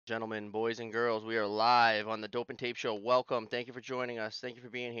gentlemen, boys and girls, we are live on the Dope and Tape Show. Welcome. Thank you for joining us. Thank you for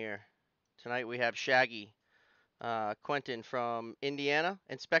being here. Tonight we have Shaggy, Quentin from Indiana,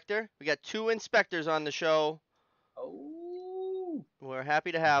 Inspector. We got two inspectors on the show. Oh, We're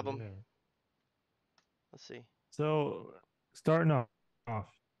happy to have them. Yeah. Let's see. So starting off,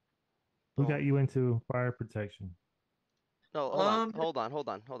 who Oh, got you into fire protection? no, hold on,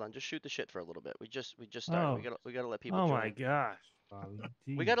 um, hold on. Just shoot the shit for a little bit. We just started. We Oh, gotta we gotta let people oh my join. gosh, Bobby.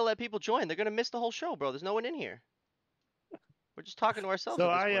 We Jeez. gotta let people join. They're gonna miss the whole show, bro. There's no one in here. We're just talking to ourselves So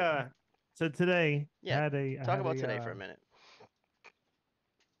at this I point. so today I Yeah, had a I talk had about a today for a minute.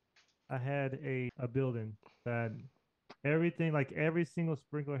 I had a building that everything like every single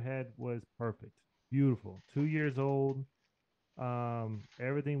sprinkler head was perfect. Beautiful. 2 years old.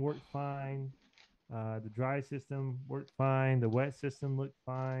 Everything worked fine. The dry system worked fine. The wet system looked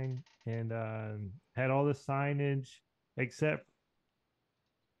fine, and had all the signage except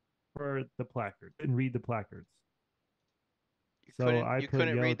for the placard. Didn't read the placards, You so couldn't I you put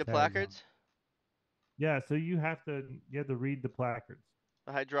couldn't yellow read the tags on. placards? Yeah, so you have to read the placards.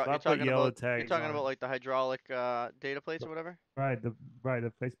 The hydro So I put yellow you're tags talking on about it. like the hydraulic data plates or whatever? Right,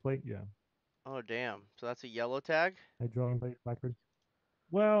 the faceplate. Yeah, Oh damn. So that's a yellow tag? hydraulic plate placard.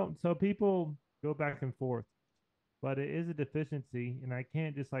 Well, so people go back and forth, but it is a deficiency, and I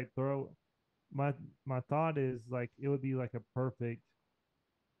can't just like throw my my thought is like it would be like a perfect,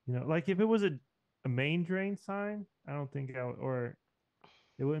 like if it was a main drain sign, I don't think I would, or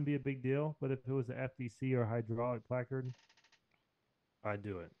it wouldn't be a big deal. But if it was a FDC or hydraulic placard, I'd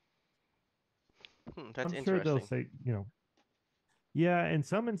do it. That's I'm sure they'll interesting. say, yeah. And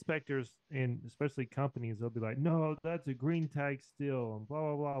some inspectors, and especially companies, they'll be like, no, that's a green tag still, and blah,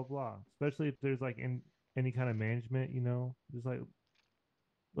 blah, blah, blah. Especially if there's like any kind of management, just like,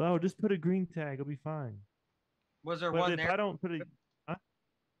 well, just put a green tag, it'll be fine. was there But one if there? I don't put a, uh,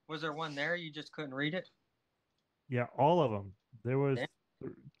 Was there one there? You just couldn't read it? yeah, all of them. There Damn. was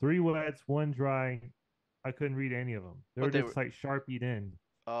three wets, one dry. I couldn't read any of them. They But were they were just like sharpied in.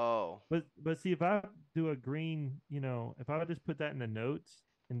 oh. But see, if I do a green, if I would just put that in the notes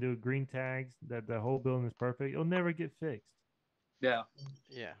and do a green tags that the whole building is perfect, it'll never get fixed. Yeah.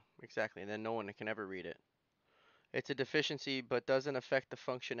 Yeah, exactly. And then no one can ever read it. It's a deficiency but doesn't affect the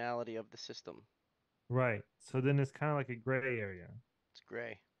functionality of the system. Right. So then it's kind of like a gray area. It's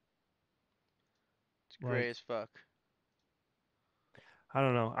gray. It's gray Like, as fuck. I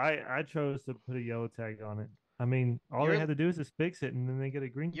don't know. I chose to put a yellow tag on it. I mean, all they Your had to do is just fix it and then they get a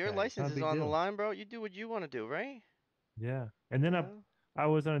green your tag. It's not license a is big on the deal. line, bro. You do what you want to do, right? Yeah. And The then I hell? I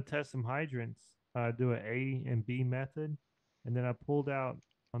was gonna test some hydrants, do an A and B method, and then I pulled out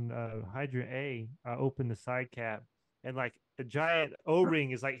on hydrant A. I opened the side cap, and like a giant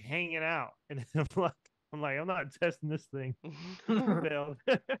O-ring is like hanging out, and I'm not testing this thing. Failed.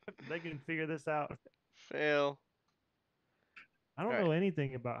 They can figure this out. Fail. I All don't right. know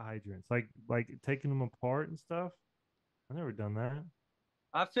anything about hydrants, like taking them apart and stuff. I've never done that.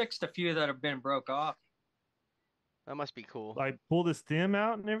 I fixed a few that have been broke off. That must be cool. Like pull the stem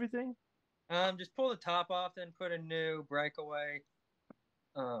out and everything. Just pull the top off, then put a new breakaway,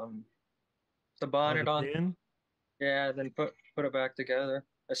 um, the Oh, the bonnet on. pin. Yeah, then put it back together.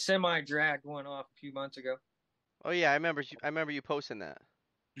 A semi dragged one off a few months ago. Oh yeah, I remember you posting that.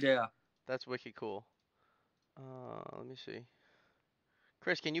 Yeah. That's wicked cool. Let me see.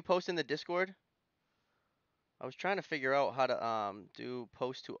 Chris, can you post in the Discord? I was trying to figure out how to do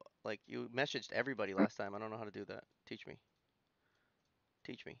post to like you messaged everybody last time. I don't know how to do that. Teach me.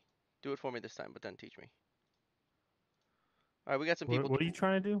 Teach me. Do it for me this time, but then teach me. All right, we got some What people. What are you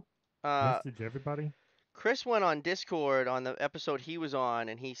trying to do? Uh, Message everybody. Chris went on Discord on the episode he was on,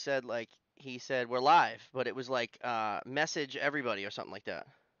 and he said we're live, but it was like message everybody or something like that.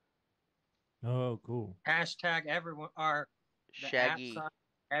 Oh, cool. Hashtag everyone are the at Shaggy. sign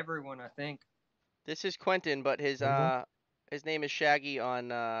everyone, I think. This is Quentin, but Everyone. his name is Shaggy on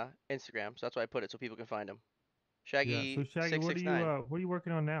Instagram, so that's why I put it so people can find him. Yeah. So Shaggy Shaggy, six six nine. what are you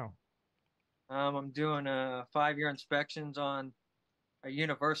working on now? I'm doing 5 year inspections on a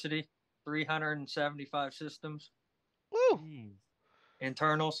university, 375 systems, Woo! Jeez.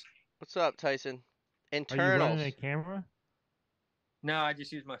 internals. What's up, Tyson? Are you running a Internals. camera? No, I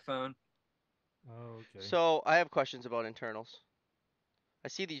just use my phone. Oh, okay. So I have questions about internals. I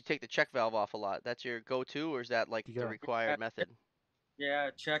see that you take the check valve off a lot. That's your go-to, or is that like You the got required Yeah, method? yeah,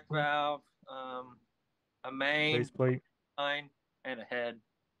 check valve, a main, faceplate. line, and a head.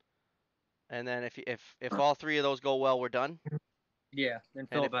 And then if all three of those go well, we're done. Yeah, then And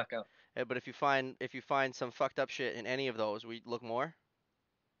fill it back up. but if you find some fucked up shit in any of those, we look more.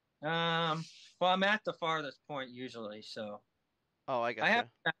 Well, I'm at the farthest point usually, so Oh, I I got have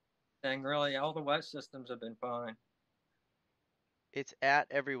you. thing really. All the wet systems have been fine. It's at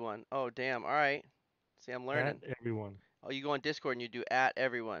everyone. Oh, damn. All right. See, I'm At learning. everyone. Oh, you go on Discord and you do at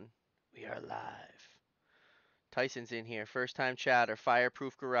everyone. We are live. Tyson's in here. First time chatter.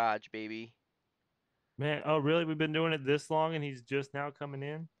 Fireproof garage, baby. Man, oh really? We've been doing it this long and he's just now coming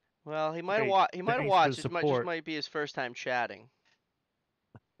in? Well, Great. he might have Thanks for the watched. It might just support. might be his first time chatting.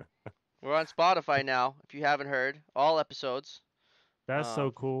 We're on Spotify now. If you haven't heard, all episodes. That's so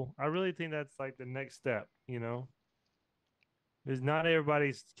Um, cool. I really think that's like the next step, Because not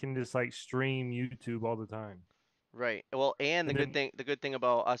everybody can just like stream YouTube all the time. right. Well, and And then the good thing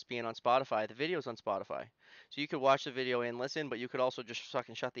about us being on Spotify, the video's on Spotify. So you could watch the video and listen, but you could also just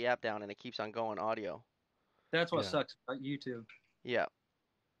fucking shut the app down and it keeps on going audio. That's what yeah. sucks about YouTube. Yeah.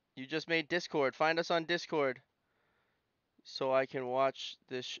 You just made Discord. Find us on Discord so I can watch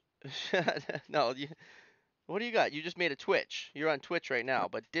this. No, what do you got? You just made a Twitch. You're on Twitch right now,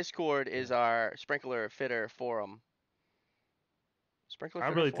 but Discord Yeah. is our Sprinkler Fitter forum. Sprinkler I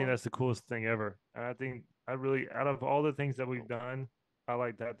Fitter really think forum? that's the coolest thing ever. And I think I really out of all the things that we've done, I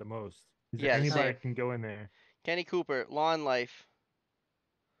like that the most. Is that Yeah, the anybody same. can go in there. Kenny Cooper, Lawn Life.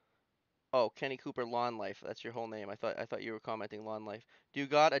 Oh, Kenny Cooper, Lawn Life. That's your whole name. I thought you were commenting Lawn Life. Do you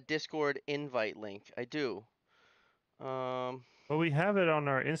got a Discord invite link? I do. Um, But we have it on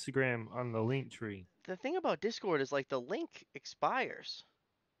our Instagram on the link tree. the thing about Discord is like the link expires.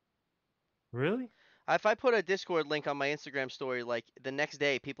 Really? If I put a Discord link on my Instagram story, like the next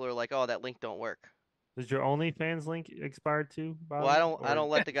day, people are like, "Oh, that link don't work." Does your OnlyFans link expire too, Well, Bobby? I Or don't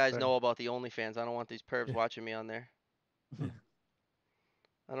let the guys that- know about the OnlyFans. I don't want these pervs watching me on there.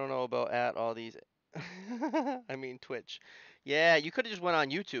 I don't know about at all these. I mean Twitch. Yeah, you could have just went on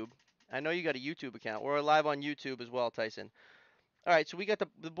YouTube. I know you got a YouTube account. We're live on YouTube as well, Tyson. All right, so we got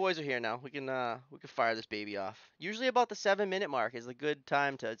the boys are here now. We can fire this baby off. Usually about the 7 minute mark is a good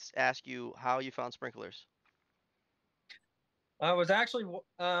time to ask you how you found sprinklers. I was actually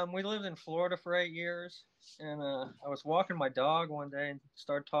we lived in Florida for 8 years, and I was walking my dog one day and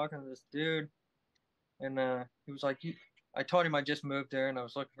started talking to this dude, and he was like, I told him I just moved there and I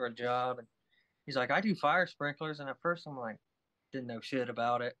was looking for a job, and he's like, I do fire sprinklers, and at first I'm like, didn't know shit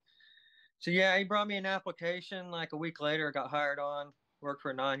about it. So yeah, he brought me an application. Like a week later, I got hired on, worked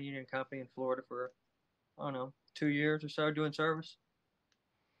for a non-union company in Florida for I don't know 2 years or so doing service.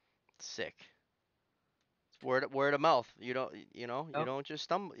 Sick. It's word of mouth. You Yep. don't just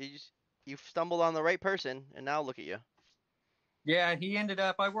stumble. You stumbled on the right person, and now look at you. Yeah, he ended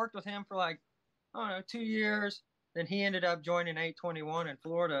up. I worked with him for like I don't know 2 years. Then he ended up joining 821 in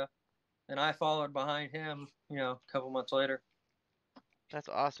Florida, and I followed behind him. A couple months later. That's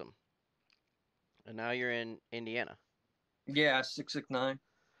awesome. And now you're in Indiana. Yeah, 669.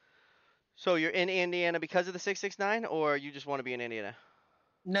 So you're in Indiana because of the 669, or you just want to be in Indiana?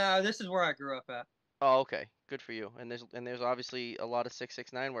 No, this is where I grew up at. Oh, okay. Good for you. And there's obviously a lot of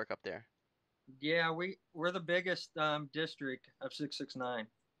 669 work up there. Yeah, we're the biggest district of 669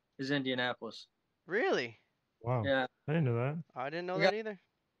 is Indianapolis. Really? wow. Yeah, I didn't know that. I didn't know we that got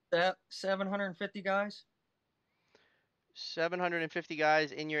either. 750 guys. 750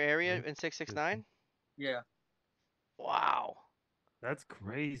 guys in your area in Interesting. 669? Yeah, Wow. That's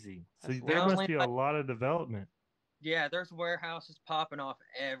crazy. So That's there and must large. only be a lot of development. yeah, there's warehouses popping off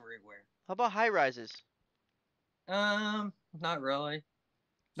everywhere. How about high rises? Not really.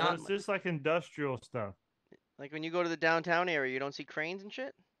 So Not it's just like industrial stuff. Like when you go to the downtown area, you don't see cranes and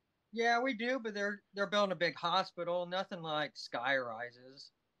shit? Yeah, we do, but they're building a big hospital. Nothing like sky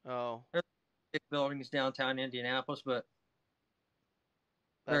rises. Oh, There's big buildings downtown Indianapolis, but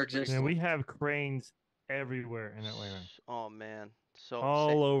they're that's pretty Man, existing. we cool. have cranes everywhere in Atlanta. Oh man. So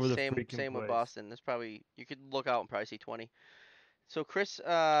All over the freaking same with place. Boston. There's probably you could look out and probably see 20. So Chris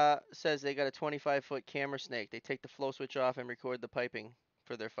says they got a 25-foot camera snake. They take the flow switch off and record the piping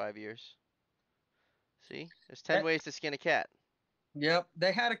for their 5 years. See? There's 10 That, ways to skin a cat. yep,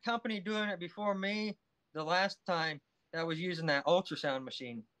 they had a company doing it before me. The last time that was using that ultrasound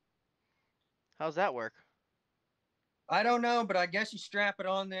machine. How's that work? I don't know, but I guess you strap it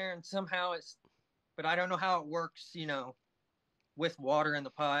on there and somehow it's. But I don't know how it works. With water in the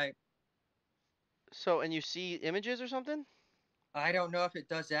pipe. So, and you see images or something? I don't know if it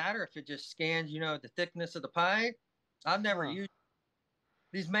does that or if it just scans, the thickness of the pipe. I've never Huh. used.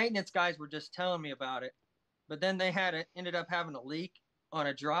 These maintenance guys were just telling me about it, but then they ended up having a leak on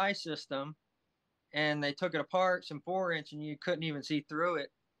a dry system, and they took it apart, some 4 inch, and you couldn't even see through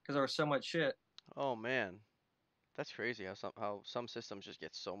it because there was so much shit. Oh man. That's crazy how some systems just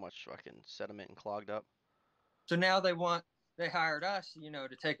get so much fucking sediment and clogged up. So now they hired us,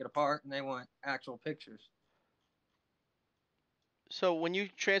 to take it apart, and they want actual pictures. So when you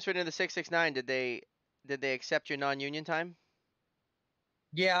transferred into 669, did they accept your non-union time?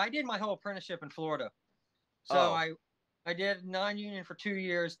 Yeah, I did my whole apprenticeship in Florida. So Oh. I did non-union for 2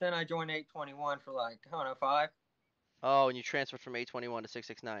 years, then I joined 821 for like, I don't know, five. Oh, and you transferred from 821 to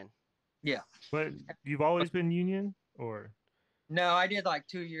 669. Yeah. But you've always been union, or No, I did like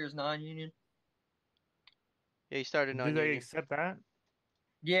 2 years non-union. Yeah, you started do they non-union. accept that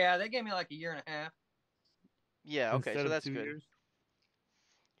Yeah, they gave me like a year and a half. Yeah, okay, instead so of that's two good. years?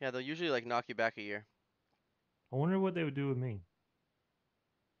 Yeah, they'll usually like knock you back a year. I wonder what they would do with me.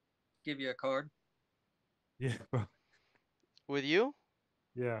 Give you a card. Yeah, bro. With you?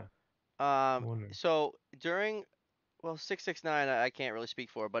 Yeah, I Um, wonder. so during, well, 669, I can't really speak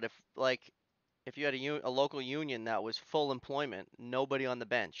for, but if you had a local union that was full employment, nobody on the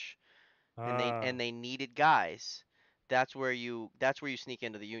bench, and they Ah, and they needed guys, that's where you sneak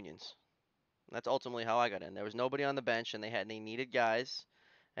into the unions. That's ultimately how I got in. There was nobody on the bench, and they needed guys,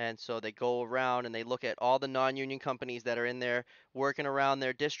 and so they go around and they look at all the non-union companies that are in there working around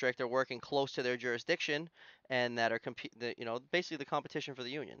their district or working close to their jurisdiction, and that are basically the competition for the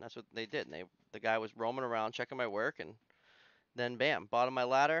union. That's what they did. And the guy was roaming around checking my work, and then bam, bottom of my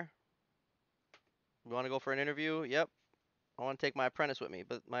ladder. You want to go for an interview? Yep. I want to take my apprentice with me,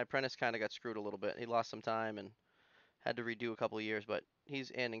 but my apprentice kind of got screwed a little bit. He lost some time and had to redo a couple of years, but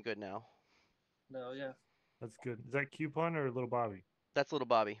he's ending good now. No, yeah. that's good. Is that Coupon or Little Bobby? That's little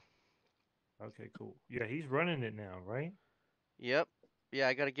Bobby. Okay, cool. Yeah, he's running it now, right? Yep. Yeah,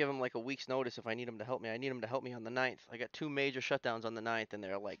 I got to give him like a week's notice if I need him to help me. I need him to help me on the 9th. I got two major shutdowns on the 9th, and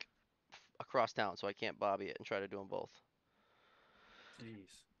they're like across town, so I can't Bobby it and try to do them both. Jeez.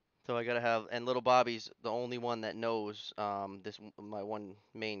 So I gotta have, and little Bobby's the only one that knows my one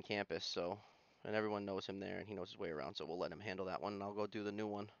main campus. So, and everyone knows him there, and he knows his way around. So we'll let him handle that one, and I'll go do the new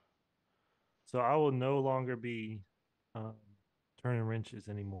one. So I will no longer be um, turning wrenches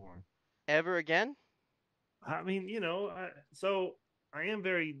anymore. Ever again? I mean, so I am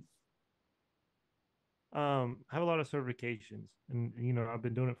very I have a lot of certifications, and I've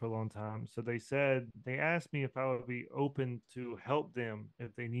been doing it for a long time. So they asked me if I would be open to help them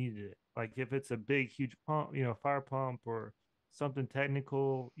if they needed it, like if it's a big huge pump, fire pump or something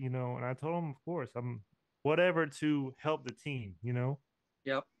technical, and I told them, of course, I'm whatever to help the team.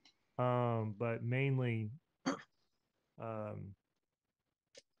 Yep. But um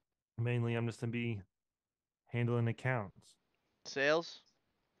mainly I'm just gonna be handling accounts. Sales,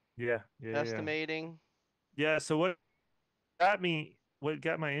 Yeah, yeah, yeah. estimating. Yeah, so what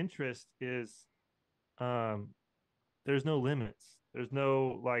got my interest is um there's no limits. There's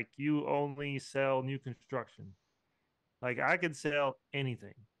no like you only sell new construction. Like I could sell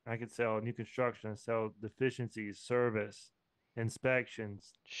anything. I could sell new construction, sell deficiencies, service,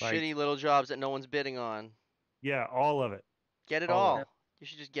 inspections, Shitty like little jobs that no one's bidding on. yeah, all of it. Get it All of it. Yep. all. You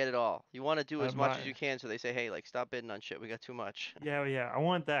should just get it all. You want to do as much as My you can so they say, hey, like, stop bidding on shit. We got too much. Yeah, yeah, I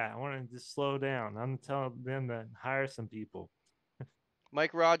want that. I want to just slow down. I'm telling them to hire some people.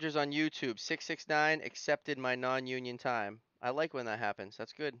 Mike Rogers on YouTube, 669 accepted my non-union time. I like when that happens.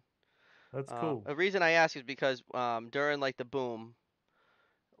 That's good. That's cool. The reason I ask is because during like the boom,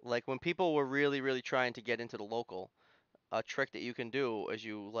 like when people were really, really trying to get into the local, a trick that you can do is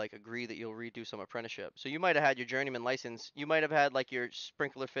you like agree that you'll redo some apprenticeship. So you might have had your journeyman license. You might have had like your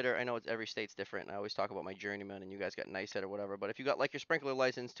sprinkler fitter. I know every state's different. I always talk about my journeyman and you guys got nice at or whatever. But if you got like your sprinkler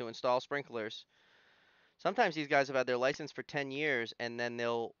license to install sprinklers, sometimes these guys have had their license for 10 years and then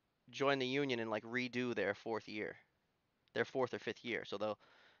they'll join the union and like redo their fourth year, their fourth or fifth year. So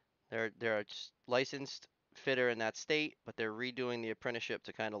they're a licensed fitter in that state, but they're redoing the apprenticeship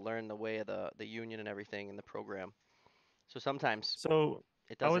to kind of learn the way of the union and everything in the program. So sometimes So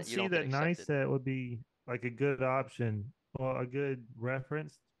it I would doesn't, you see don't get that accepted. NICET would be like a good option, well, a good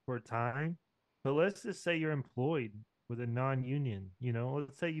reference for time. But let's just say you're employed with a non-union,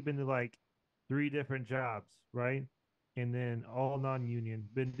 let's say you've been to like three different jobs, right? And then all non-union,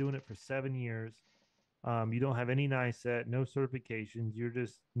 been doing it for 7 years. You don't have any NICET, no certifications, you're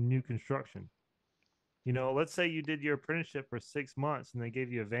just new construction. Let's say you did your apprenticeship for 6 months and they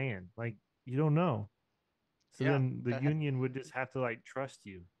gave you a van. Like you don't know. So Yeah, then the that union would just have to like trust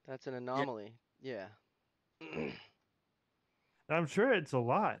you. that's an Yeah. anomaly. Yeah. And I'm sure it's a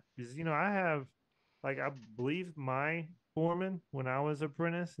lot because I have like I believe my foreman when I was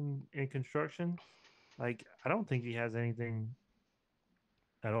apprentice in construction, like I don't think he has anything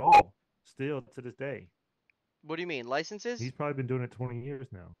at all still to this day. What do you mean, licenses? He's probably been doing it 20 years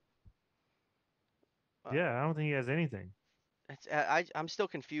now. Uh, Yeah, I don't think he has anything. I'm still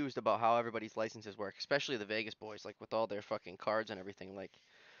confused about how everybody's licenses work, especially the Vegas boys, like with all their fucking cards and everything. Like,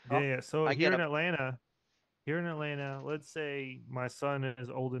 Yeah, Oh, yeah. So I get here in a Atlanta, here in Atlanta, let's say my son is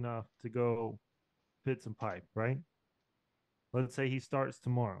old enough to go fit some pipe, right? Let's say he starts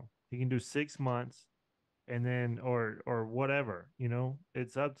tomorrow. He can do 6 months and then or whatever,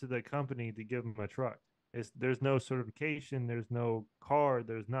 it's up to the company to give him a truck. There's no certification, there's no card,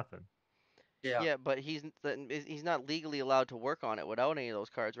 there's nothing. Yeah. Yeah, but he's not legally allowed to work on it without any of those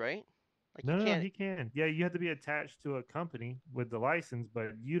cards, right? Like you No, no, can't, he can. Yeah, you have to be attached to a company with the license,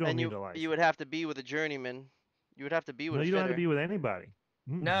 but you don't and need a you would license. have to be with a journeyman. You would have to be No, with a you don't have to fitter. be with anybody.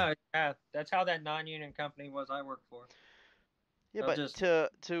 Mm-mm. No, yeah, that's how that non-union company was I worked for. Yeah, They'll but just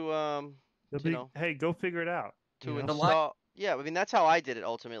They'll you be, know, hey, go figure it out. to the light. install. Yeah, I mean that's how I did it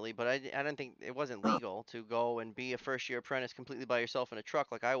ultimately, but I don't think it wasn't legal to go and be a first year apprentice completely by yourself in a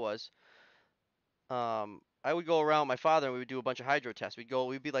truck like I was. I would go around with my father and we would do a bunch of hydro tests.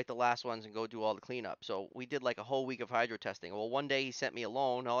 We'd be like the last ones and go do all the cleanup. So we did like a whole week of hydro testing. Well, one day he sent me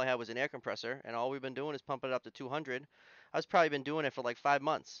alone. All I had was an air compressor, and all we've been doing is pumping it up to 200. I was probably been doing it for like 5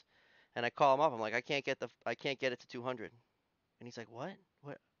 months, and I call him up. I'm like, I can't get it to 200, and he's like, what?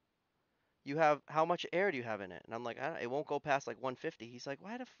 What? You have how much air do you have in it? And I'm like, it won't go past like 150. He's like,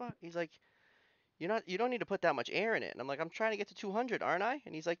 why the fuck? He's like, you don't need to put that much air in it. And I'm like, I'm trying to get to 200, aren't I?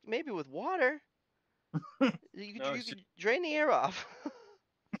 And he's like, maybe with water. No, You could drain the air off.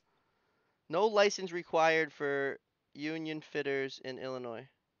 No license required for union fitters in Illinois.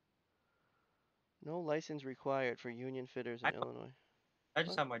 No license required for union fitters in I Illinois. I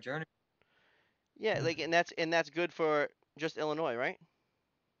just What? have my journey. Yeah, like and that's good for just Illinois, right?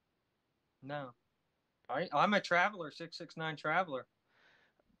 No, I'm a traveler, 669 traveler.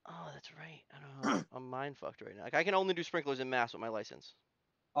 Oh, that's right. I don't know. I'm mind fucked right now. Like I can only do sprinklers in Mass with my license.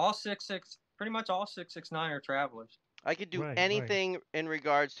 Pretty much all 669 are travelers. I could do Right, right. anything in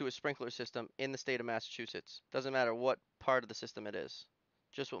regards to a sprinkler system in the state of Massachusetts. Doesn't matter what part of the system it is.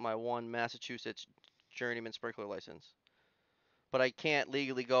 Just with my one Massachusetts journeyman sprinkler license. But I can't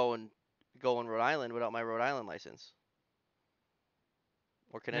legally go in Rhode Island without my Rhode Island license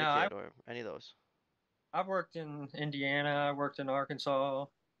or No, Connecticut or any of those. I've worked in Indiana, I worked in Arkansas,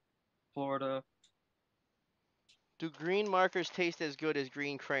 Florida. Do green markers taste as good as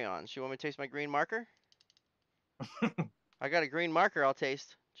green crayons? You want me to taste my green marker? I got a green marker I'll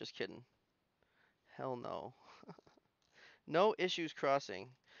taste. Just kidding. Hell no. No issues crossing.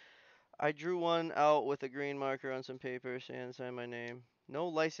 I drew one out with a green marker on some paper and signed my name. No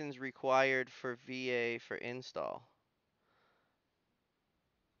license required for VA for install.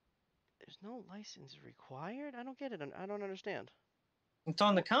 There's no license required? I don't get it. I don't understand. It's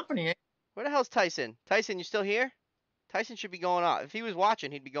on the company. Where the hell's Tyson? Tyson, you still here? Tyson should be going off. If he was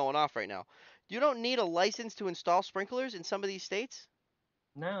watching, he'd be going off right now. You don't need a license to install sprinklers in some of these states?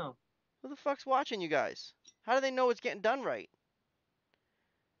 No, Who the fuck's watching you guys? How do they know it's getting done right?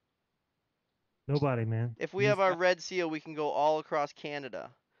 Nobody, man. If we You have just our red seal, we can go all across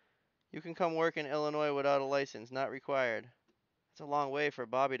Canada. You can come work in Illinois without a license, not required. It's a long way for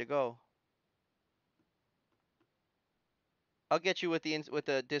Bobby to go. I'll get you with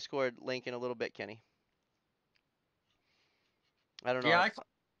the Discord link in a little bit, Kenny. I don't know. yeah,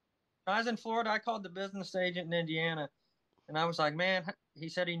 I was in Florida. I called the business agent in Indiana, and I was like, man, he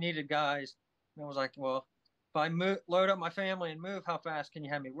said he needed guys, and I was like, well, if I load up my family and move, how fast can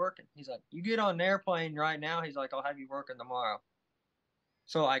you have me working? He's like, you get on an airplane right now. He's like, I'll have you working tomorrow.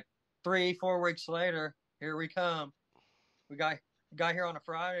 So like 3, 4 weeks later, here we come. We got here on a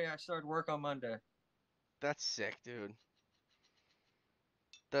Friday. I started work on Monday. That's sick, dude.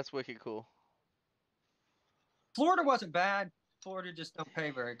 That's wicked cool. Florida wasn't bad. Florida just don't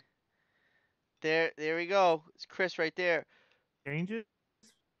pay very good. There we go. It's Chris right there. change it.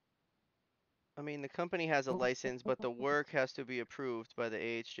 I mean, the company has a license, but the work has to be approved by the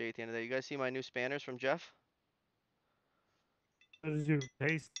AHJ at the end of the day. You guys see my new spanners from Jeff? Does your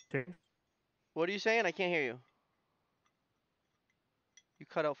taste change? What are you saying? I can't hear you. You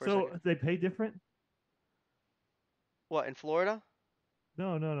cut out for a second. So they pay different? What, in Florida?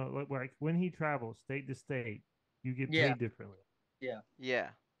 No, no, no. Like when he travels state to state, you get Yeah, paid differently. yeah. Yeah.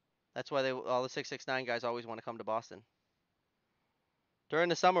 That's why all the 669 guys always want to come to Boston. During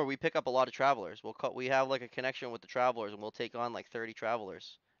the summer, we pick up a lot of travelers. We have like a connection with the travelers, and we'll take on like 30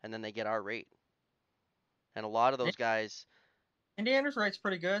 travelers, and then they get our rate. And a lot of those guys, Indiana's rate's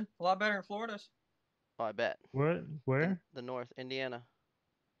pretty good. A lot better than Florida's. oh, I bet, Where? in Where? the North, Indiana.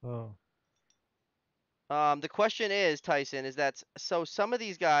 Oh, The question is, Tyson, is that so some of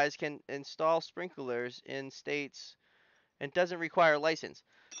these guys can install sprinklers in states and doesn't require a license.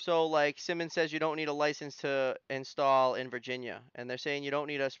 So like Simmons says you don't need a license to install in Virginia, and they're saying you don't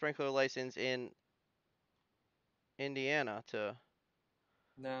need a sprinkler license in Indiana to.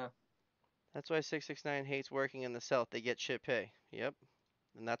 No. That's why 669 hates working in the South. They get shit pay. Yep.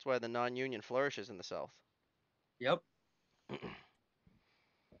 And that's why the non-union flourishes in the South. Yep.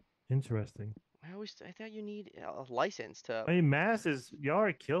 Interesting. I thought you need a license to. I mean, Mass is y'all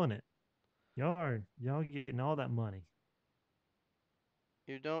are killing it. Y'all getting all that money.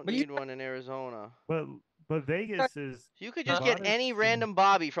 You don't But you need one in Arizona. But but Vegas is You could just get any Nevada's random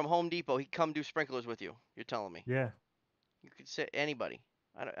Bobby from Home Depot. He'd come do sprinklers with you. You're telling me. yeah. You could say anybody.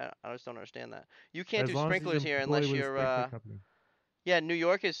 I just don't understand that. You can't As do long as he's sprinklers here employed unless with a you're sprinkler company. yeah, New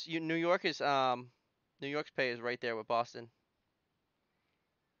York's pay is right there with Boston.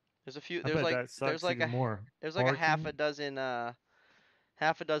 There's a few I there's bet like that there's sucks like even a more. there's like a Parking. half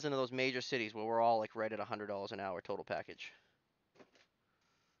a dozen of those major cities where we're all like right at $100 an hour total package.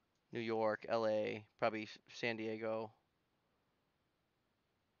 New York, LA, probably San Diego.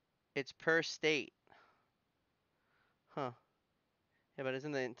 It's per state. Huh. Yeah, but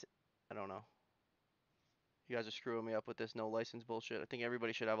isn't the I don't know. You guys are screwing me up with this no license bullshit. I think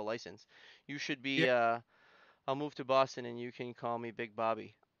everybody should have a license. You should yeah. be I'll move to Boston and you can call me Big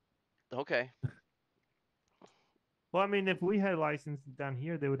Bobby. Okay. Well, I mean, if we had license down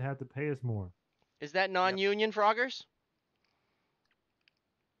here, they would have to pay us more. Is that Yep. non-union froggers?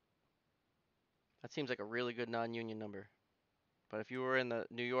 That seems like a really good non-union number. But if you were in the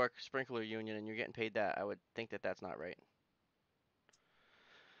New York Sprinkler Union and you're getting paid that, I would think that that's not right.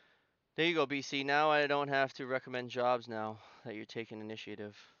 There you go, BC. Now I don't have to recommend jobs now that you're taking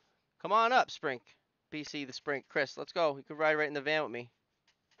initiative. Come on up, Sprink. BC the Sprink. Chris, let's go. You could ride right in the van with me.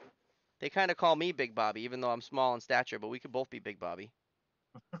 They kind of call me Big Bobby, even though I'm small in stature, but we could both be Big Bobby.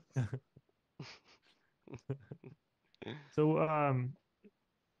 So,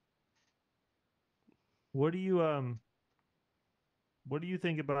 what do you what do you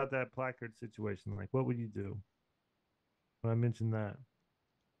think about that placard situation? Like, what would you do when I mentioned that?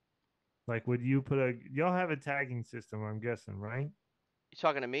 Like, would you put a y'all have a tagging system? I'm guessing, right? You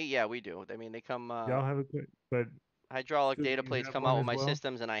talking to me? Yeah, we do. I mean, they come, Y'all have a quick, but hydraulic so do data you plates have come one out with as my well?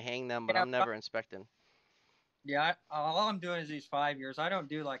 systems and I hang them, but Yeah. I'm never inspecting. Yeah. All I'm doing is these 5 years. I don't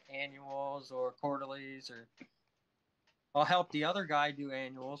do like annuals or quarterlies, or I'll help the other guy do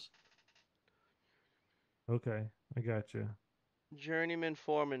annuals. Okay, I got you. Journeyman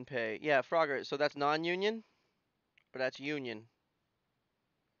foreman pay. Yeah, Frogger. So that's non-union, or that's union?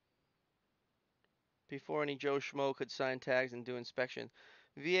 Before any Joe Schmo could sign tags and do inspections.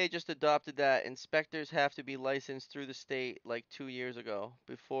 VA just adopted that inspectors have to be licensed through the state like 2 years ago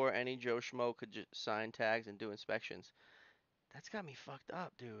before any Joe Schmo could sign tags and do inspections. That's got me fucked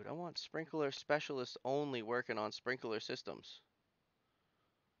up, dude. I want sprinkler specialists only working on sprinkler systems.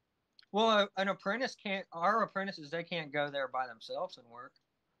 Well, an apprentice can't. Our apprentices, they can't go there by themselves and work.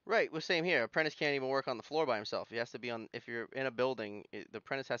 Right, well, same here. Apprentice can't even work on the floor by himself. He has to be on, if you're in a building, the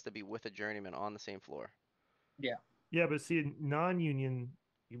apprentice has to be with a journeyman on the same floor. Yeah. Yeah, but see, non-union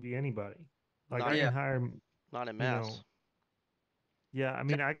can be anybody. Like Not I in, can Yeah. hire, not in you mass. know, yeah, I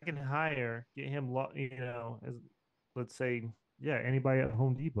mean, I can hire, get him, as let's say, yeah, anybody at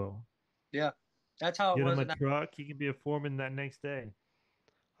Home Depot. Yeah. That's how it Get him was. a And truck. He can be a foreman that next day.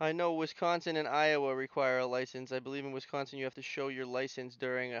 I know Wisconsin and Iowa require a license. I believe in Wisconsin you have to show your license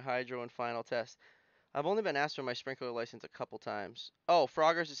during a hydro and final test. I've only been asked for my sprinkler license a couple times. Oh,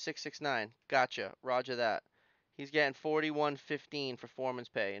 Froggers is 669. Gotcha. Roger that. He's getting 41.15 for foreman's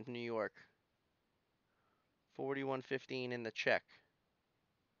pay in New York. 41.15 in the check.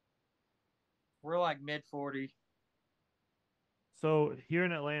 we're like mid 40. So here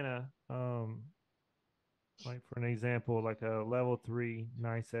in Atlanta, like for an example, like a level three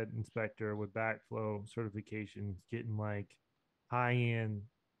NICET inspector with backflow certification is getting like high end,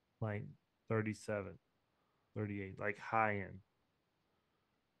 like 37, 38, like high end.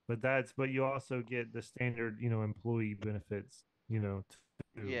 But you also get the standard, employee benefits, too.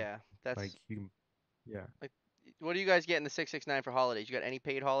 Yeah, Like that's yeah. like, what do you guys get in the 669 for holidays? You got any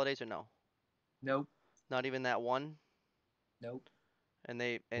paid holidays or no? Nope. Not even that one? Nope. And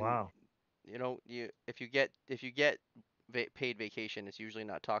they and Wow. you if you get paid vacation, it's usually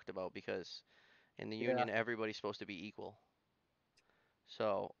not talked about because in the Yeah. union everybody's supposed to be equal.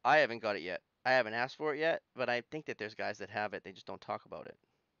 So I haven't got it yet. I haven't asked for it yet, but I think that there's guys that have it. They just don't talk about it.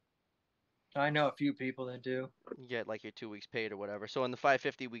 I know a few people that do. You get like your 2 weeks paid or whatever. So in the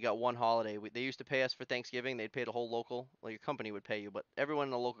 550, we got one holiday. They used to pay us for Thanksgiving. They'd pay the whole local. Well, your company would pay you, but everyone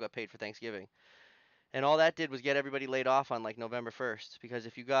in the local got paid for Thanksgiving. And all that did was get everybody laid off on like November 1st because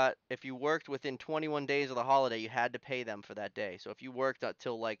if you worked within 21 days of the holiday, you had to pay them for that day. So if you worked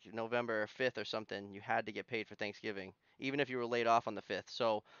until like November 5th or something, you had to get paid for Thanksgiving, even if you were laid off on the 5th.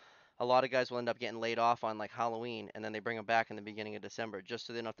 So a lot of guys will end up getting laid off on like Halloween, and then they bring them back in the beginning of December just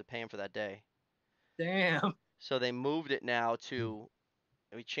so they don't have to pay them for that day. Damn. So they moved it now to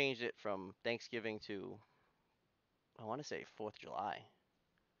we changed it from Thanksgiving to I want to say 4th of July,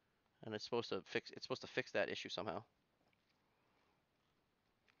 and it's supposed to fix that issue somehow.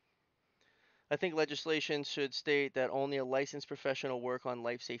 I think legislation should state that only a licensed professional work on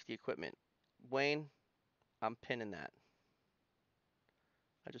life safety equipment. Wayne, I'm pinning that.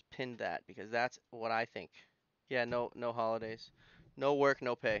 I just pinned that because that's what I think. Yeah, no holidays. No work,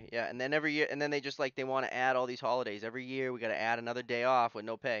 no pay. Yeah, and then every year and then they just like they want to add all these holidays. Every year we got to add another day off with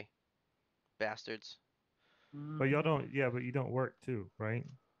no pay. Bastards. But y'all Hmm. don't, yeah, but you don't work too, right?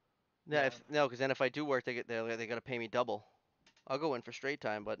 Yeah, Yeah. if no, because then if I do work, they got to pay me double. I'll go in for straight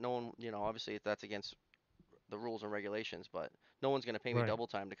time, but no one, obviously that's against the rules and regulations, but no one's gonna pay me Right. double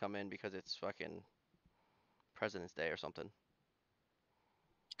time to come in because it's fucking President's Day or something.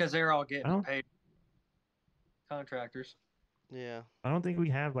 Because they're all I getting don't, paid contractors. Yeah. I don't think we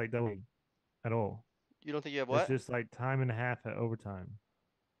have like double at all. You don't think you have It's what? just like time and a half at overtime.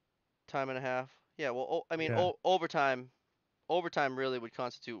 Time and a half? Yeah, well, I mean, Yeah. overtime. Overtime really would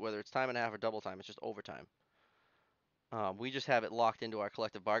constitute whether it's time and a half or double time. It's just overtime. We just have it locked into our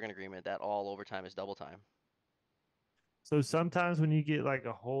collective bargain agreement that all overtime is double time. So sometimes when you get like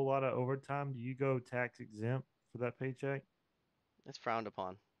a whole lot of overtime, do you go tax exempt for that paycheck? It's frowned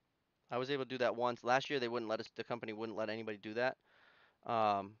upon. I was able to do that once. Last year they wouldn't let us. The company wouldn't let anybody do that.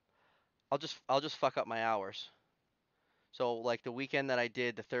 Um, I'll just fuck up my hours. So like the weekend that I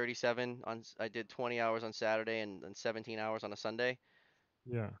did the 37 on, I did 20 hours on Saturday and 17 hours on a Sunday.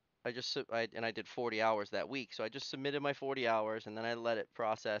 Yeah. I did 40 hours that week. So I just submitted my 40 hours and then I let it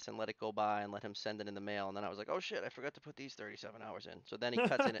process and let it go by and let him send it in the mail. And then I was like, oh shit, I forgot to put these 37 hours in. So then he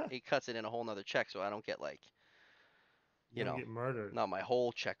cuts it in a whole nother check so I don't get like, You you don't know, get murdered. not my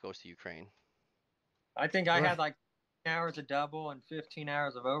whole check goes to Ukraine. I think I had Right. like hours of double and 15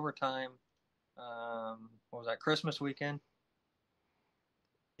 hours of overtime. What was that? Christmas weekend?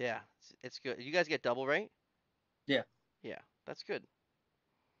 Yeah, it's good. You guys get double, right? Yeah. Yeah, that's good.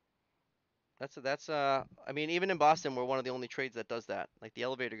 I mean, even in Boston, we're one of the only trades that does that. Like the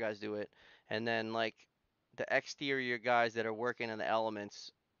elevator guys do it, and then like the exterior guys that are working in the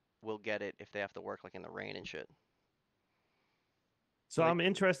elements will get it if they have to work like in the rain and shit. So I'm You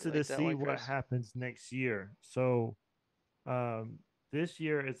interested to like that see one, what Chris? happens next year. So um, this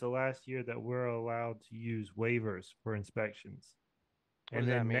year is the last year that we're allowed to use waivers for inspections. What And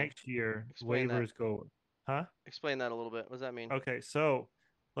does that then mean? next year, Explain that. waivers go, huh? Explain that a little bit. What does that mean? Okay, so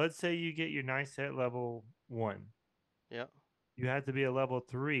let's say you get your nice set level one. Yeah. You have to be a level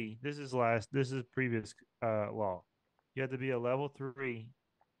three. This is previous law. You have to be a level three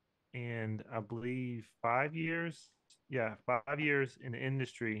and I believe 5 years. Yeah, 5 years in the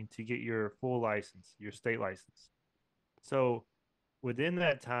industry to get your full license, your state license. So within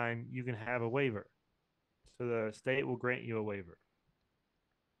that time, you can have a waiver. So the state will grant you a waiver.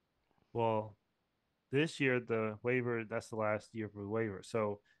 Well, this year, the waiver, that's the last year for the waiver.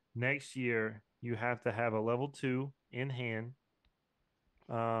 So next year, you have to have a level two in hand,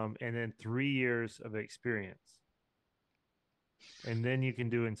 and then 3 years of experience. And then you can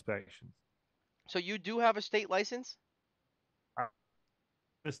do inspections. So you do have a state license? I have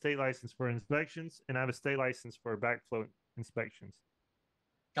a state license for inspections, and I have a state license for backflow inspections.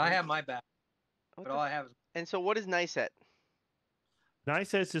 I And have my back, what but the? all I have is And so what is NICET?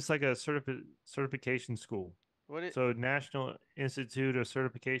 NICE is just like a certification school. What it? So National Institute of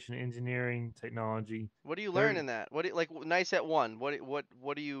Certification Engineering Technology. What do you learn They're in that? Like NICET one?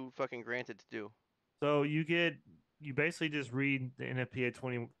 What are you fucking granted to do? so you basically just read the NFPA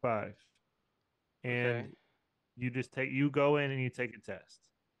 25 Okay. and you go in and you take a test.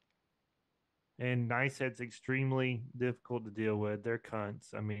 And NICET's extremely difficult to deal with. They're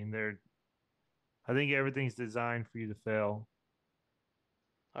cunts. I mean, I think everything's designed for you to fail.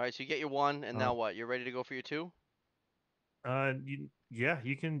 All right, so you get your one, and Uh, now what? You're ready to go for your two? yeah,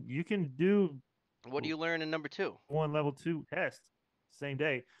 you can do What do you learn in number two? one level two test same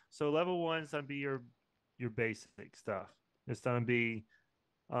day. So level one's gonna be your basic stuff. It's gonna be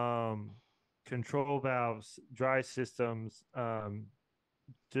um control valves, dry systems.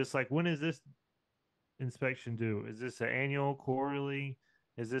 Just like when is this inspection due? Is this an annual, quarterly?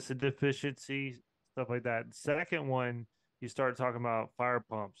 Is this a deficiency? Stuff like that. Second one, you start talking about fire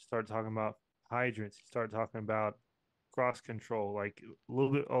pumps, start talking about hydrants, you start talking about cross control, like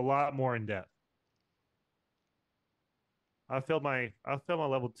a lot more in depth. I failed my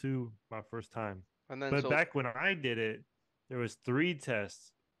level two my first time. And then But so back when I did it, there was three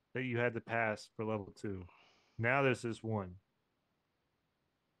tests that you had to pass for level two. Now there's just one.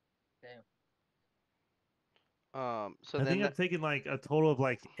 Damn. So I think then, I've taken like a total of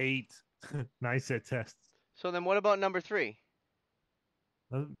like 8 NICET tests. what about number 3?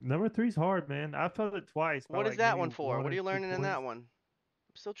 Number three's hard, man. I failed it twice by What is like that maybe one for? one What are or you two learning in that points. one?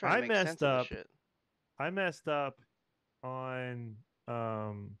 I'm still trying to I make sense messed of this up. shit. I messed up on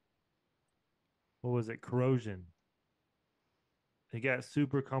what was it? Corrosion. It got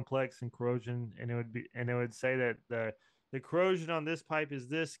super complex in corrosion, and it would say that the corrosion on this pipe is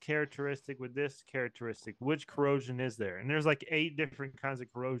this characteristic with this characteristic. Which corrosion is there? And there's like 8 different kinds of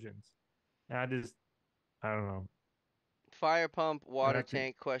corrosions. And I don't know. Fire pump, And water I think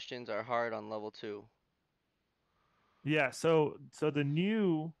tank questions are hard on level 2. yeah, so the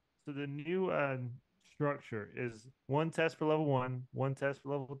new structure is one test for level one test for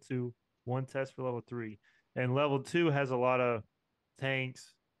level two, one test for level three. And level two has a lot of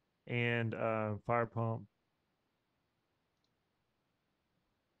tanks and fire pump.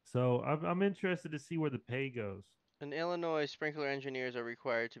 So I'm interested to see where the pay goes. In Illinois, sprinkler engineers are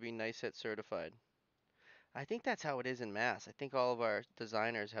required to be NICET certified. I think that's how it is in Mass. I think all of our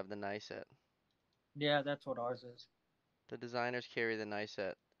designers have the NICET. Yeah, that's what ours is. The designers carry the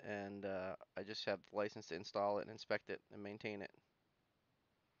NICET, and I just have the license to install it and inspect it and maintain it.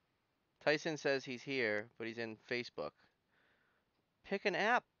 Tyson says he's here, but he's in Facebook. Pick an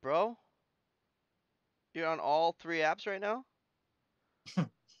app, bro. You're on all 3 apps right now?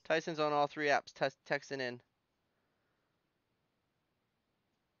 Tyson's on all 3 apps, texting in.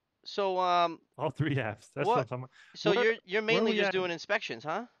 So, All 3 apps. That's what what? I'm talking about. So Where you're where are mainly we just at? doing inspections,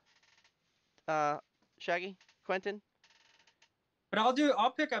 huh? Uh, Shaggy, Quentin? But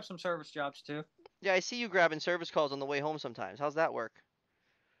I'll pick up some service jobs too. Yeah, I see you grabbing service calls on the way home sometimes. How's that work?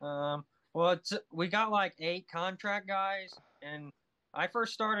 Well, we got like 8 contract guys, and I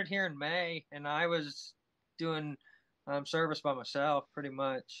first started here in May, and I was doing service by myself pretty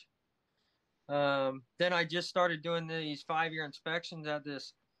much. Then I just started doing these 5-year inspections at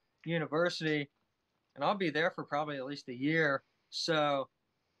this university, and I'll be there for probably at least a year. So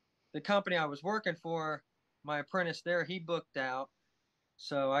the company I was working for, my apprentice there, he booked out,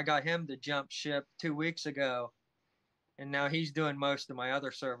 so I got him to jump ship 2 weeks ago, and now he's doing most of my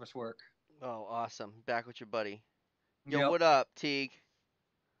other service work. Oh, awesome. Back with your buddy. Yo, Yep. what up, Teague?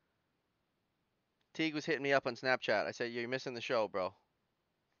 Teague was hitting me up on Snapchat. I said, you're missing the show, bro.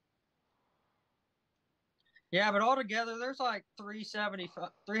 Yeah, but altogether, there's like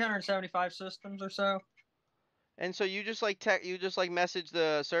 375 systems or so. And so you just like you just like message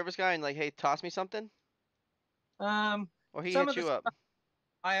the service guy and like, hey, toss me something? Or he Some hits of the you up? stuff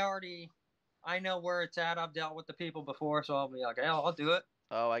I know where it's at. I've dealt with the people before, so I'll be like, "Yeah, I'll do it."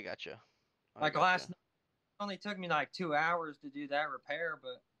 Oh, I gotcha. I Like last gotcha. night, it only took me like 2 hours to do that repair,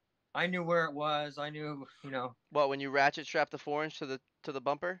 but I knew where it was. I knew, What, when you ratchet strap the 4 inch to the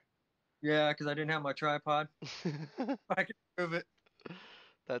bumper? yeah, because I didn't have my tripod. I could move it.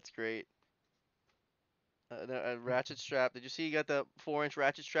 That's great. A ratchet strap. Did you see he got the 4 inch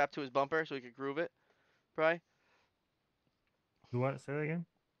ratchet strap to his bumper so he could groove it? Probably. Do what? Say that again?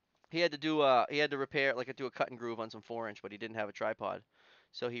 He had to repair like do a cut and groove on some 4 inch, but he didn't have a tripod.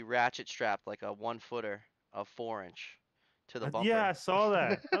 So he ratchet strapped like a 1 footer of 4 inch to the Yeah, bumper. I saw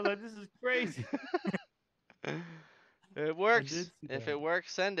that. I was like, this is crazy. It I works. did see If that. it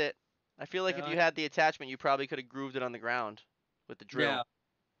works, send it. I feel like if Yeah, you had the attachment, you probably could have grooved it on the ground with the yeah, drill.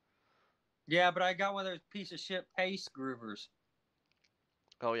 yeah. But I got one of those piece of shit pace groovers.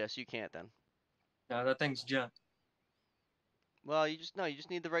 Oh yes, you can't then. No, that thing's junk. Well, you just no, you just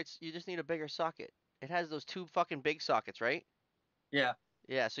need the right. You just need a bigger socket. It has those 2 fucking big sockets, right? Yeah,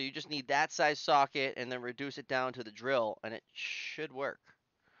 Yeah, so you just need that size socket and then reduce it down to the drill, and it should work.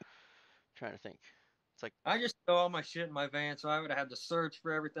 Trying to think. It's like I just throw all my shit in my van, so I would have had to search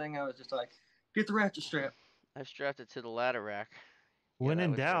for everything. I was just like, get the ratchet strap. I've strapped it to the ladder rack. Yeah, When that in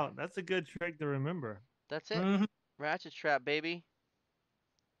was the. doubt, that's a good trick to remember. That's it. Hmm. Ratchet strap, baby.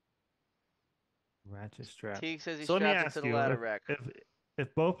 Ratchet strap. Teague says he So let me strapped it to ask the you, ladder rack.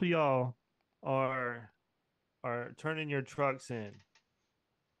 if both of y'all are are turning your trucks in,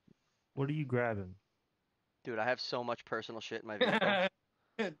 what are you grabbing? Dude, I have so much personal shit in my vehicle.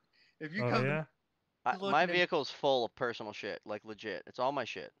 If you Oh come to me yeah? My looking in, vehicle's full of personal shit, like legit. It's all my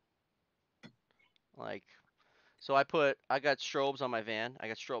shit. Like, so I got strobes on my van. I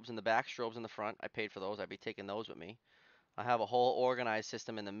got strobes in the back, strobes in the front. I paid for those. I'd be taking those with me. I have a whole organized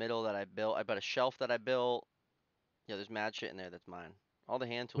system in the middle that I built. I got a shelf that I built. Yeah, there's mad shit in there that's mine. All the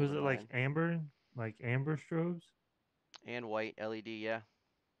hand tools Was are it mine. like amber strobes? And white LED, yeah.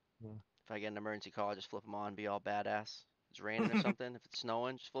 Yeah. If I get an emergency call, I just flip them on, be all badass. If it's raining or something, if it's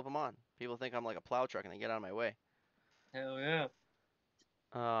snowing, just flip them on. People think I'm like a plow truck and they get out of my way. hell yeah.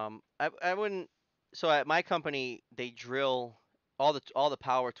 I wouldn't. So at my company, they drill all the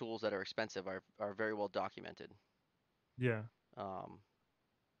power tools that are expensive are very well documented. Yeah. Um,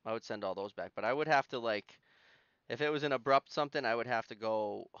 I would send all those back, but I would have to like if it was an abrupt something, I would have to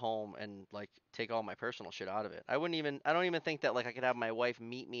go home and like take all my personal shit out of it. I don't even think that like I could have my wife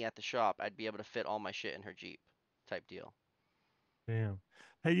meet me at the shop. I'd be able to fit all my shit in her Jeep type deal. Damn.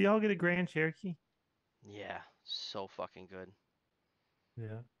 Hey, y'all get a Grand Cherokee? Yeah, so fucking good.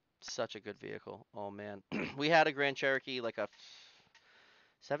 Yeah. Such a good vehicle. Oh man. We had a Grand Cherokee like a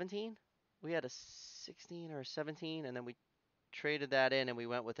 17? We had a 16 or a 17 and then we traded that in and we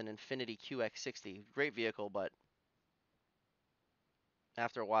went with an Infiniti QX60. Great vehicle, but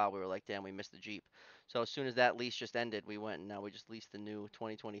after a while we were like, damn, we missed the Jeep. So as soon as that lease just ended, we went and now we just leased the new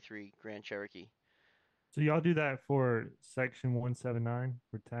 2023 Grand Cherokee. So y'all do that for Section 179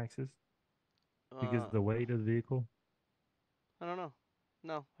 for taxes because of Uh, the weight of the vehicle? I don't know.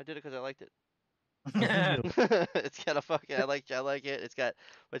 No, I did it because I liked it. I'll send you a It's got a fucking I like it. It's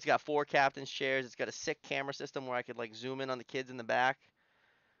got four captain's chairs. It's got a sick camera system where I could like zoom in on the kids in the back.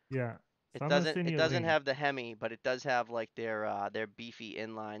 yeah. So It I'm gonna doesn't send it you a doesn't link. have the Hemi, but it does have like their beefy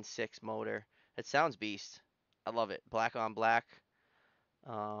inline six motor. It sounds beast. I love it. Black on black.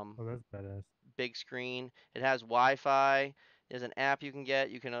 Um, Oh, that's badass. big screen. It has Wi-Fi. There's an app you can get.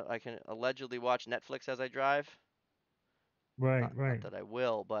 I can allegedly watch Netflix as I drive. Right, Not right. that I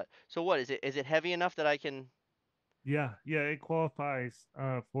will, but so what is it? Is it heavy enough that I can? Yeah, yeah, it qualifies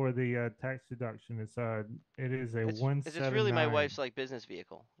for the tax deduction. It is a It's really my 179. wife's like business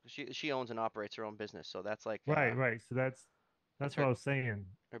vehicle. She owns and operates her own business, so Right, right. So that's that's what I was saying.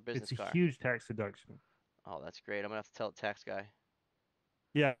 her It's business a car. huge tax deduction. Oh, that's great. I'm gonna have to tell the tax guy.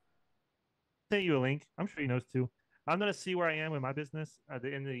 Yeah, send you a link. I'm sure he knows too. I'm gonna see where I am with my business at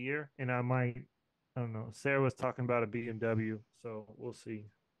the end of the year, and I don't know. Sarah was talking about a BMW, so we'll see.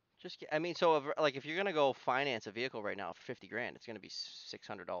 I mean, so like if you're gonna go finance a vehicle right now for 50 grand, it's gonna be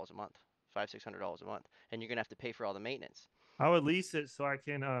 $600 a month, $600 a month, and you're gonna have to pay for all the maintenance. I would lease it so I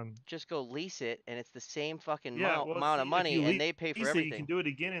can Just go lease it, and it's the same fucking yeah, well, amount of see, if money, you and they pay for lease it, you can everything. do it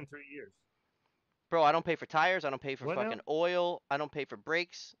again in 3 years. Bro, I don't pay for tires. I don't pay for What fucking now? oil. I don't pay for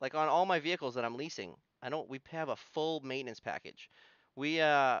brakes. Like on all my vehicles that I'm leasing, I don't. We have a full maintenance package. We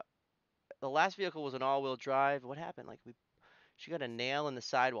the last vehicle was an all-wheel drive. What happened? Like she got a nail in the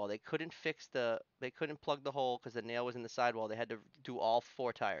sidewall. They couldn't plug the hole because the nail was in the sidewall. They had to do all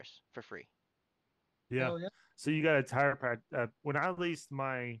four tires for free. Yeah. Hell yeah. So you got a tire pack. When I leased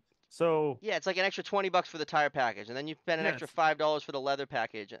my, so Yeah, it's like an extra 20 bucks for the tire package, and then you spend an extra yes, $5 for the leather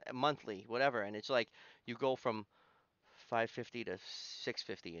package monthly, whatever. And it's like you go from 550 to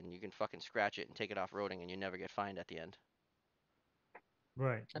 650, and you can fucking scratch it and take it off roading, and you never get fined at the end.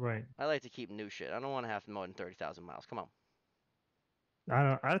 right, right. I like to keep new shit. I don't want to have more than 30,000 miles. Come on. I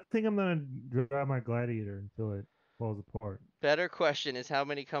don't. I think I'm gonna drive my Gladiator until it falls apart. Better question is how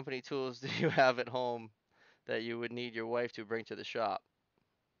many company tools do you have at home that you would need your wife to bring to the shop?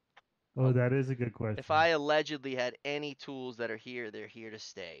 Oh, that is a good If I question. allegedly had any tools that are here, they're here to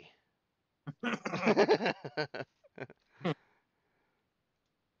stay.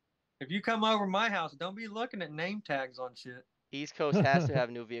 If you come over my house, don't be looking at name tags on shit. East Coast has to have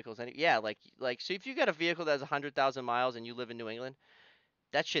new vehicles. Yeah, so if you got a vehicle that has 100,000 miles and you live in New England,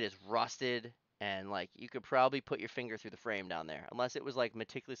 that shit is rusted and like you could probably put your finger through the frame down there unless it was like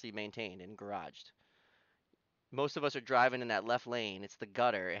meticulously maintained and garaged. Most of us are driving in that left lane. It's the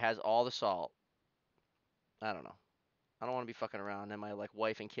gutter. It has all the salt. I don't know. I don't want to be fucking around and my like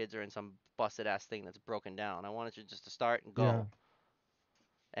wife and kids are in some busted ass thing that's broken down. I want it to just to start and Yeah, go.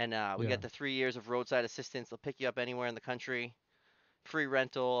 And we yeah, get the 3 years of roadside assistance. They'll pick you up anywhere in the country. Free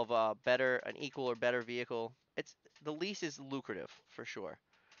rental of an equal or better vehicle. It's the lease is lucrative for sure.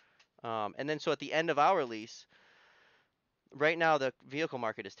 And then so at the end of our lease, right now the vehicle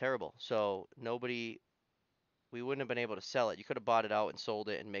market is terrible. So we wouldn't have been able to sell it. You could have bought it out and sold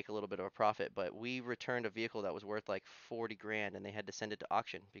it and make a little bit of a profit, but we returned a vehicle that was worth like 40 grand and they had to send it to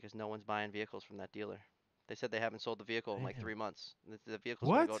auction because no one's buying vehicles from that dealer. They said they haven't sold the vehicle in like damn. 3 months. The vehicle's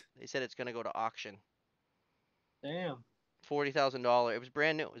gonna go. What? They said it's gonna go to auction. Damn. $40,000. It was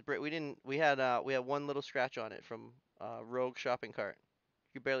brand new. It was we didn't. We had one little scratch on it from Rogue shopping cart.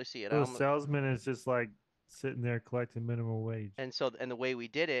 You could barely see it. So the salesman is just like sitting there collecting minimum wage. And the way we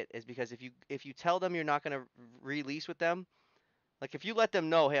did it is because if you tell them you're not gonna release with them, like if you let them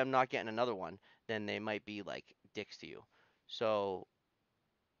know, hey, I'm not getting another one, then they might be like dicks to you. So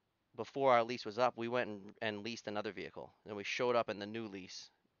before our lease was up, we went and leased another vehicle. And we showed up in the new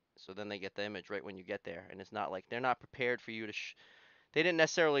lease. So then they get the image right when you get there, and it's not like they're not prepared for you to. They didn't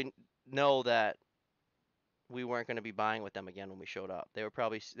necessarily know that we weren't going to be buying with them again when we showed up. They were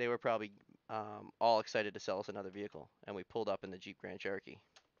probably all excited to sell us another vehicle, and we pulled up in the Jeep Grand Cherokee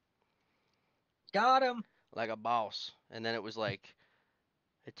Got him. like a boss. And then it was like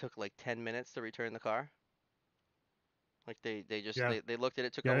it took like 10 minutes to return the car. Like they just Yeah. they looked at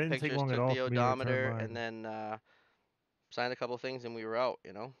it, took a Yeah, it couple didn't take pictures, long at took all the for me to return odometer, and mine. then signed a couple things, and we were out.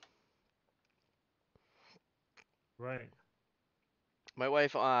 You know, Right. my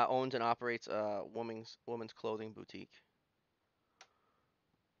wife owns and operates a woman's clothing boutique.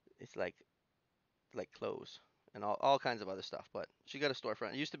 It's like clothes and all kinds of other stuff. But she got a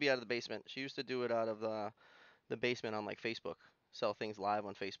storefront. It used to be out of the basement. She used to do it out of the basement on like Facebook, sell things live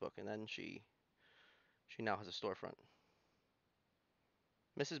on Facebook, and then she now has a storefront.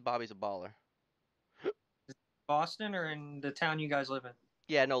 Mrs. Bobby's a baller. Boston or in the town you guys live in?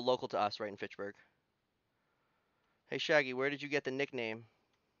 Yeah, no, local to us, right in Fitchburg. Hey Shaggy, where did you get the nickname?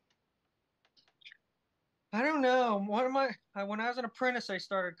 I don't know. When I was an apprentice, they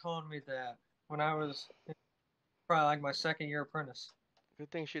started calling me that. When I was probably like my second year apprentice.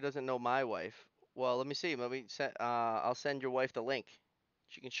 Good thing she doesn't know my wife. Well, let me see. I'll send your wife the link.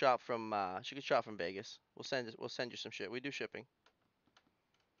 She can shop from Vegas. We'll send you some shit. We do shipping,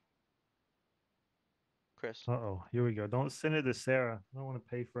 Chris. Uh-oh. Here we go. Don't send it to Sarah. I don't want to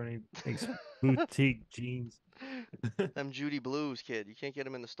pay for any boutique jeans. Them Judy Blues, kid. You can't get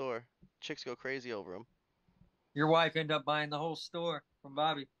them in the store. Chicks go crazy over them. Your wife ended up buying the whole store from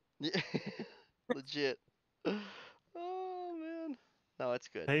Bobby. Yeah, legit. Oh man. No, it's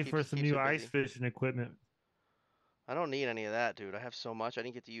good. Pay for Keeps some keeps new her ice busy. fishing equipment. I don't need any of that, dude. I have so much. I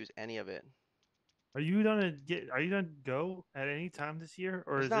didn't get to use any of it. Are you gonna go at any time this year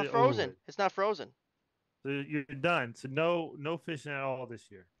or It's is not it over frozen. with? It's not frozen. So you're done. So no fishing at all this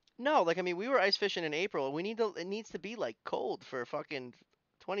year. No, like I mean, we were ice fishing in April. It needs to be like cold for fucking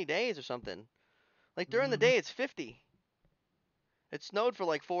 20 days or something. Like during the Hmm. day it's 50. It snowed for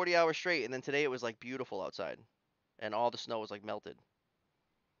like 40 hours straight, and then today it was like beautiful outside, and all the snow was like melted. Dang.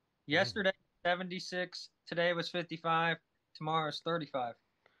 Yesterday 76, today was 55, tomorrow's 35.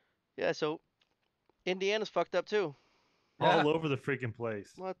 Yeah, so Indiana's fucked up too. Yeah. All over the freaking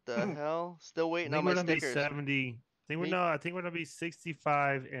place. What the hell? Still I waiting on think my we're gonna be stickers. 70. Me? I think we're gonna be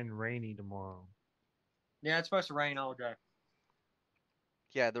 65 and rainy tomorrow. Yeah, it's supposed to rain all day.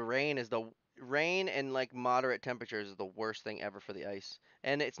 Yeah, the rain and like moderate temperatures is the worst thing ever for the ice.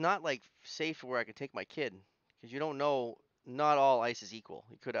 And it's not like safe where I could take my kid because you don't know. Not all ice is equal.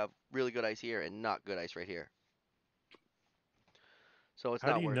 You could have really good ice here and not good ice right here. So it's How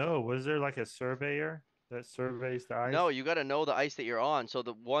do not you worth it. know? Was there like a surveyor that surveys the No, ice? you got to know the ice that you're on. So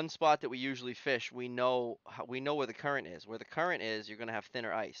the one spot that we usually fish, we know where the current is. Where the current is, you're gonna have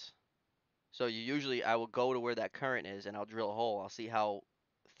thinner ice. So I will go to where that current is and I'll drill a hole. I'll see how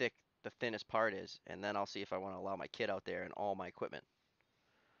thick the thinnest part is, and then I'll see if I want to allow my kid out there and all my equipment.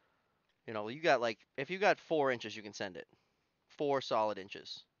 You got like if you got 4 inches, you can send it. 4 solid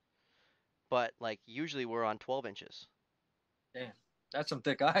inches. But like usually we're on 12 inches. Damn, that's some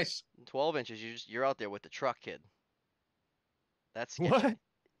thick ice. 12 inches, you're out there with the truck, kid. That's sketchy. What?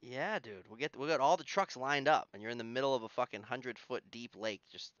 Yeah, dude. We got all the trucks lined up, and you're in the middle of a fucking 100-foot deep lake,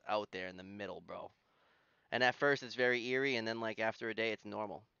 just out there in the middle, bro. And at first it's very eerie, and then like after a day, it's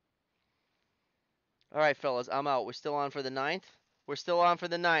normal. All right, fellas, I'm out. We're still on for the ninth. We're still on for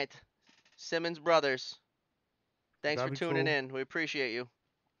the ninth. Simmons Brothers. Thanks for That'd be tuning cool. in. We appreciate you.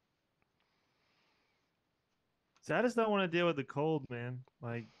 See, I just don't want to deal with the cold, man.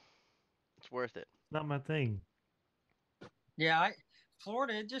 Like, It's worth it. it's not my thing. Yeah,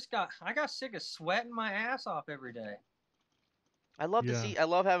 Florida, I got sick of sweating my ass off every day. Yeah. I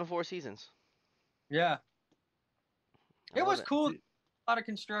love having four seasons. Yeah. I It love was it. cool. A lot of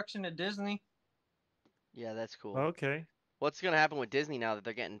construction at Disney. Yeah, that's cool. Okay. What's gonna happen with Disney now that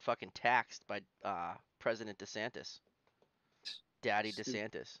they're getting fucking taxed by President DeSantis, Daddy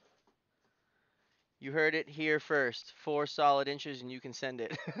Stupid. DeSantis? You heard it here first. 4 solid inches, and you can send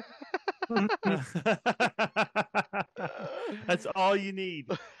it. That's all you need.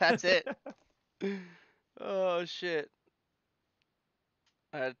 That's it. Oh shit.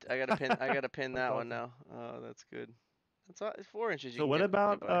 I gotta pin That's that one awesome. now. Oh, that's good. That's all, 4 inches. You So can what get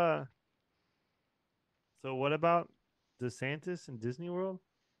about by. uh so what about DeSantis and Disney World?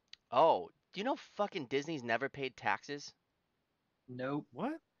 Oh, do you know fucking Disney's never paid taxes? Nope.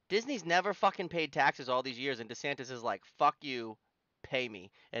 What? Disney's never fucking paid taxes all these years, and DeSantis is like, "Fuck you, pay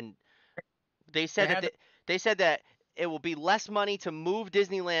me." And they They said that had they said that it will be less money to move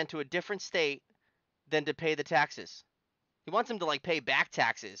Disneyland to a different state than to pay the taxes. He wants them to like pay back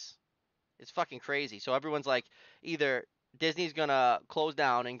taxes. It's fucking crazy. So everyone's like, either Disney's gonna close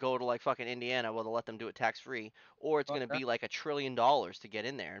down and go to like fucking Indiana where they'll let them do it tax free, or it's Fuck gonna that. be like $1 trillion to get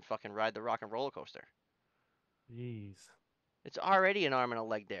in there and fucking ride the rock and roller coaster. Jeez. It's already an arm and a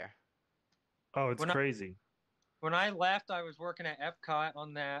leg there. Oh, it's When I crazy. when I left, I was working at Epcot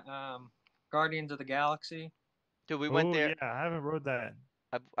on that Guardians of the Galaxy. Dude, we went Oh there. yeah, I haven't rode that.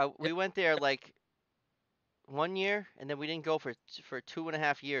 Yeah, We went there like 1 year, and then we didn't go for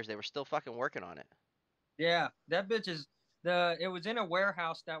 2.5 years. They were still fucking working on it. yeah, that bitch is the. It was in a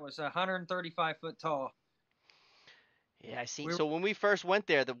warehouse that was 135 foot tall. Yeah, I seen. We So when we first went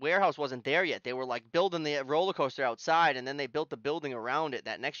there, the warehouse wasn't there yet. They were like building the roller coaster outside, and then they built the building around it.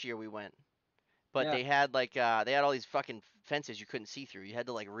 That next year we went, but Yeah, they had like they had all these fucking fences you couldn't see through. You had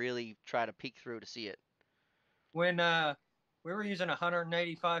to like really try to peek through to see it. when we were using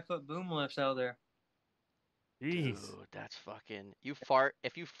 185 foot boom lifts out there. Jeez, Dude, that's fucking. You fart.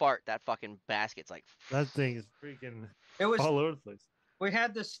 If you fart, that fucking basket's like. that thing is freaking It was all over the place. we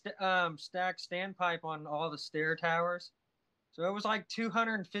had this stacked standpipe on all the stair towers, so it was like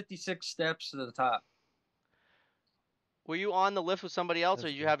 256 steps to the top. Were you on the lift with somebody else, or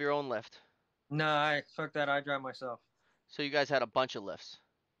That's did you have your own lift? No, I fuck that. I drive myself. So you guys had a bunch of lifts.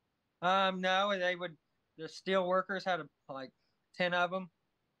 No, they would. The steel workers had like 10 of them,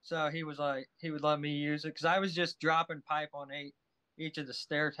 so he was like he would let me use it because I was just dropping pipe on each of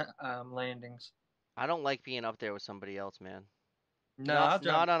the landings. I don't like being up there with somebody else, man. No, Not I'll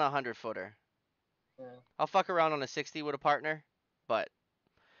drive. not on a 100 footer. Yeah. I'll fuck around on a 60 with a partner, but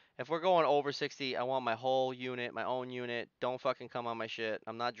if we're going over 60, I want my whole unit, my own unit. Don't fucking come on my shit.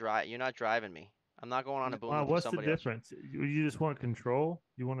 I'm not You're not driving me. I'm not going on a boom wow. lift with What's the somebody else. difference? You just want control.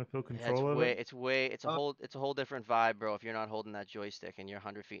 You want to feel Yeah, it's control of way, it. it's way, Oh, it's a whole different vibe, bro. If you're not holding that joystick and you're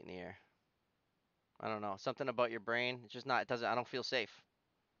 100 feet in the air, I don't know, something about your brain. It's just not. It doesn't. I don't feel safe.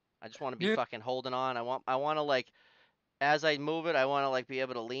 I just want to be dude, fucking holding on. I want to like, as I move it, I want to like be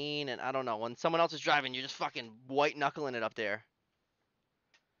able to lean, and I don't know. When someone else is driving, you're just fucking white knuckling it up there.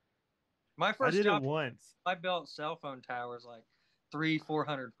 my I first did it job, once. I built cell phone towers like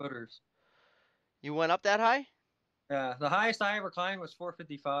 400 footers. You went up that high? Yeah, the highest I ever climbed was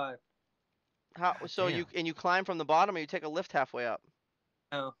 455. How? God So damn. you climb from the bottom, or you take a lift halfway up?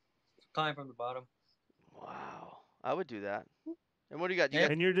 No, climb from the bottom. Wow, I would do that. And what do you got?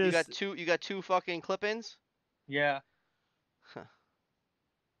 And And you're You got just two fucking clip-ins? yeah, Huh,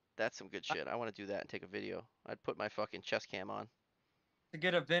 that's some good shit. I want to do that and take a video. I'd put my fucking chest cam on. to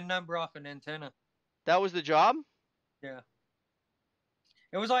get a VIN number off an antenna. That was the job? Yeah,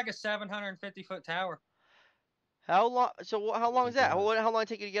 it was like a 750-foot tower. How long? So how oh long my is that? gosh. How long did it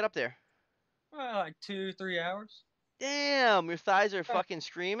take you to get up there? Like 2, 3 hours. Damn, your thighs are Yeah, fucking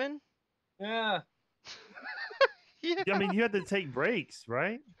screaming. yeah. Yeah. I mean, you had to take breaks,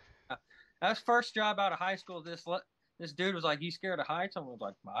 right? That's first job out of high school. This dude was like, "You scared of heights?" I was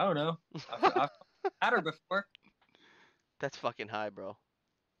like, "I don't know. I've had her before." That's fucking high, bro. So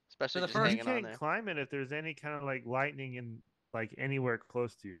Especially the just And first, you hanging on can't there. climb it if there's any kind of like lightning in like anywhere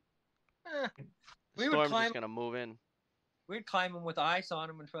close to you. eh, The we would storm's climb. just gonna move in. We'd climb them with ice on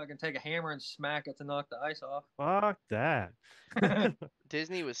them and fucking take a hammer and smack it to knock the ice off. Fuck that.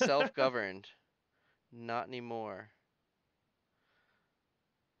 Disney was self-governed. Not anymore.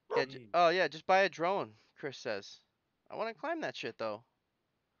 Yeah. Jeez. Oh yeah, just buy a drone. Chris says. I want to climb that shit though.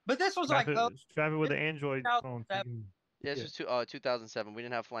 But this was Strap like, oh, it, strap it with this an Android was phone so you 2007. can Yeah, see this it. was 2007. We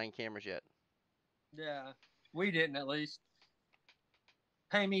didn't have flying cameras yet, Yeah, we didn't at least.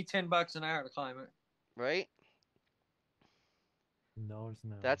 Pay me $10 an hour to climb it. right? No, it's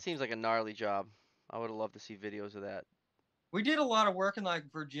That no. seems like a gnarly job. I would have loved to see videos of that. We did a lot of work in like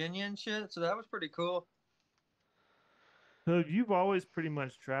Virginia and shit, so that was pretty cool. So you've always pretty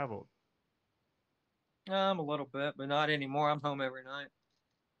much traveled. A little bit, but not anymore. I'm home every night.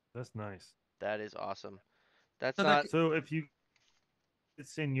 That's nice. That is awesome. That's So not. So if you get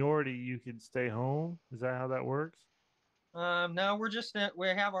seniority, you could stay home. Is that how that works? no, we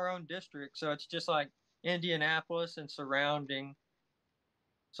have our own district, so it's just like Indianapolis and surrounding.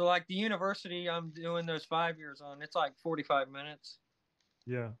 So like the university I'm doing those 5 years on, it's like 45 minutes.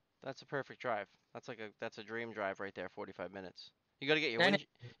 Yeah. That's a perfect drive. That's a dream drive right there. 45 minutes. You gotta get your And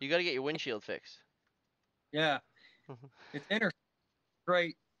you gotta get your windshield fixed. yeah, it's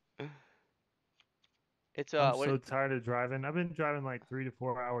interstate. It's I'm what? so tired of driving. I've been driving like 3 to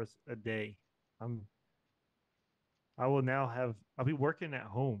 4 hours a day. I'm I will now have I'll be working at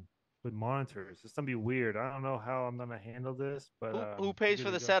home with monitors. It's gonna be weird. I don't know how I'm gonna handle this, but Who I'm pays good for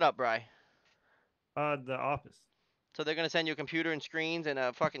to the go. setup, Bry? The office. So they're gonna send you a computer and screens and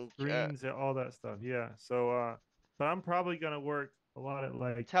a fucking Screens and all that stuff. Yeah. So but I'm probably gonna work a lot of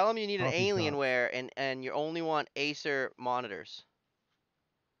like Tell them you need an coffee shops. Alienware and you only want Acer monitors.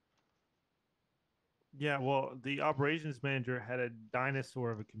 Yeah, well, the operations manager had a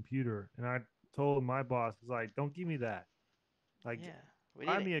dinosaur of a computer, and I told my boss, "Was like, don't give me that. Like, Yeah, we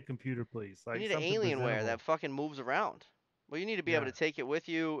buy need me a computer, please. we Like need an something Alienware that presentable." fucking moves around. Well, you need to be able to Yeah, take it with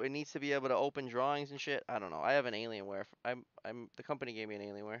you. It needs to be able to open drawings and shit. I don't know. I have an Alienware. I'm the company gave me an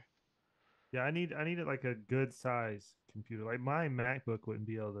Alienware. yeah. I needed like a good size computer. Like my MacBook wouldn't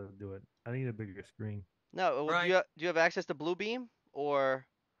be able to do it. I need a bigger screen. No, well, Brian, do you have access to Bluebeam or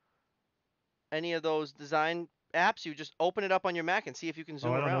any of those design apps? You just open it up on your Mac and see if you can Oh,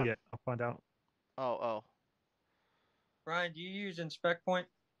 zoom I don't know around. yet. I'll find out. Oh, oh. Brian, do you use Inspect Point?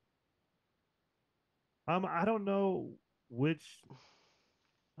 I don't know which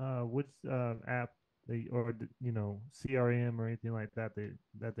app they or CRM or anything like that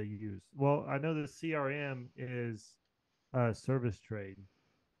they use. Well, I know the CRM is service trade,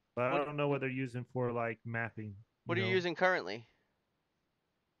 but I What don't know what they're using for like mapping. what are you using currently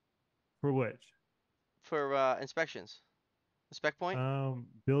For which for inspections? Spec Point?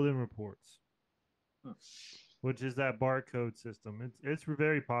 building reports, Hmm. which is that barcode system. It's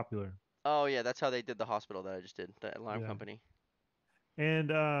very popular. Oh yeah, that's how they did the hospital that I just did, the alarm Yeah, company. and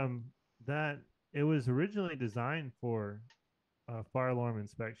that it was originally designed for fire alarm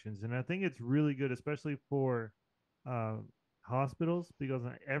inspections, and I think it's really good, especially for uh, hospitals, because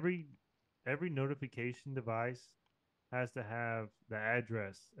every notification device has to have the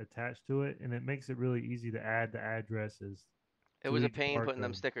address attached to it, and it makes it really easy to add the addresses It to was a each pain putting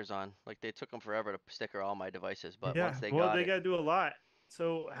them barcode. stickers on. Like they took them forever to sticker all my devices, but once Yeah, they well, got they it, got to do a lot.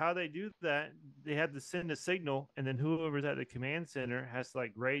 So how they do that, they have to send a signal, and then whoever's at the command center has to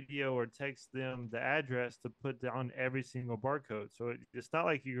like radio or text them the address to put down every single barcode. So it's not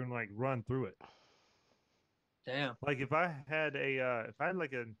like you're gonna like run through it. Damn. Like if I had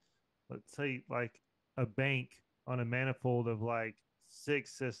like a, let's say like a bank on a manifold of like six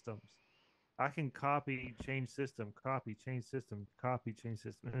systems, I can change system, copy, change system, copy, change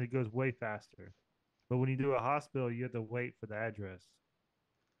system, and it goes way faster. But when you do a hospital, you have to wait for the address.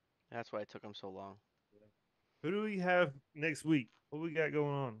 that's why it took them so long. Yeah. Who do we have next week? What we got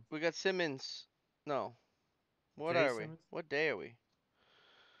going on? We got Simmons. No, what Jay are we? Simmons? What day are we?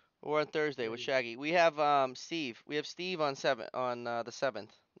 We're on Thursday with Wait, Shaggy. We have Steve. We have Steve on the 7th.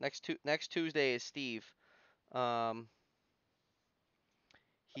 Next Tuesday is Steve. Um,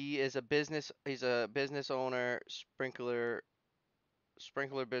 he's a business owner, sprinkler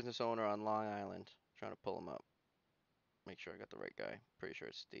business owner on Long Island. Trying to pull him up. Make sure I got the right guy. Pretty sure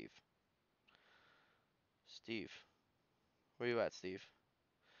it's Steve. Steve. Where you at, Steve?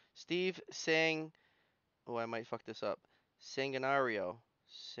 Steve Sang. Oh, I might fuck this up. Sanganario.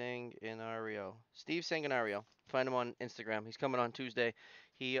 Sanganario. Steve Sanganario. Find him on Instagram. He's coming on Tuesday.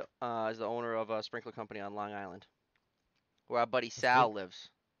 He is the owner of a sprinkler company on Long Island, where our buddy that's cool. Sal lives.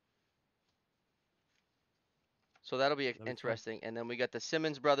 So that'll be That'd be fun. interesting. And then we got the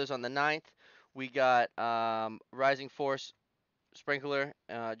Simmons brothers on the 9th. We got Rising Force Sprinkler,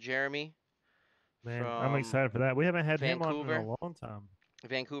 Jeremy Man, I'm from excited for that. We haven't had him on in a Vancouver. long time.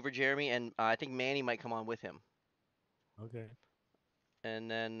 Vancouver Jeremy, and I think Manny might come on with him. Okay.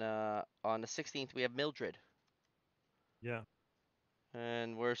 And then on the 16th, we have Mildred. Yeah.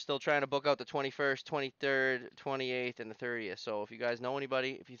 And we're still trying to book out the 21st, 23rd, 28th, and the 30th. So if you guys know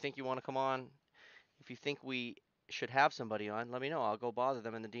anybody, if you think you want to come on, if you think we should have somebody on, let me know. I'll go bother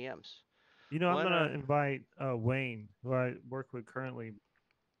them in the DMs. I'm When gonna invite Wayne, who I work with currently.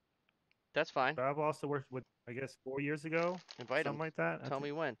 That's fine. But I've also worked with, I guess, 4 years ago, Invite something them. like that. I Tell think.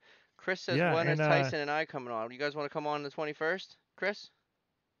 me when. Chris says, Yeah, when is and Tyson and I coming on? You guys want to come on the 21st? Chris?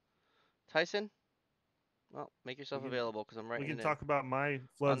 Tyson? Well, make we yourself can available because I'm we writing can it in. talk about my On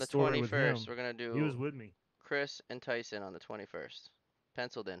flood the story with 21st, him. we're going to He was do with me. Chris and Tyson on the 21st.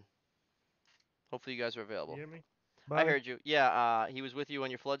 Penciled in. Hopefully you guys are You available. hear me, I Bobby? heard you. Yeah, he was with you on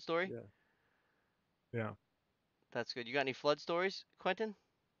your flood story? Yeah. Yeah. That's good. You got any flood stories, Quentin?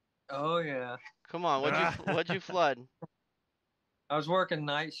 Oh yeah. Come on, what'd you flood? I was working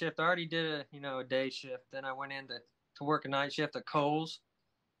night shift. I already did a day shift. Then I went in to work a night shift at Coles,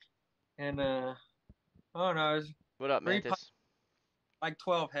 and I don't know, it was What up, three Mantis? like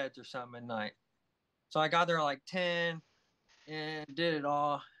 12 heads or something at night. So I got there at like 10 and did it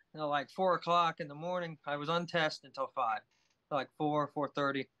all. Like 4 o'clock in the morning, I was untested until 5. So like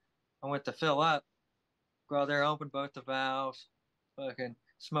 4:30, I went to fill up. Go out there, open both the valves, fucking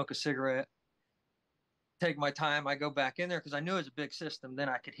smoke a cigarette, take my time. I go back in there because I knew it was a big system. Then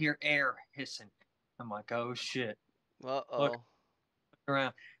I could hear air hissing. I'm like, oh shit. Look Uh-oh.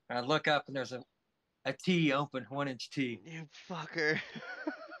 around. And I look up and there's a a T open, 1-inch T. You fucker.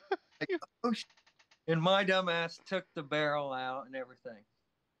 Like, You- oh, and my dumb ass took the barrel out and everything.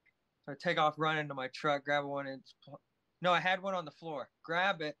 So I take off running to my truck, grab a 1-inch. No, I had one on the floor.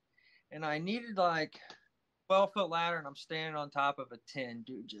 Grab it, and I needed like 12-foot ladder, and I'm standing on top of a 10,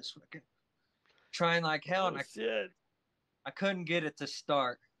 dude, just fucking trying like hell, and Oh shit. I couldn't get it to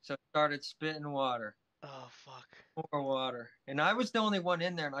start. So it started spitting water, Oh fuck. more water. And I was the only one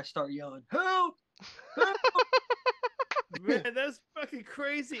in there, and I start yelling, "Help! Help!" Man, that's fucking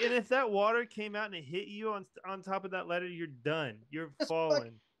crazy. And if that water came out and it hit you on top of that ladder, you're done. You're It's,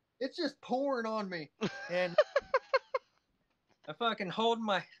 falling. it's just pouring on me. And I fucking hold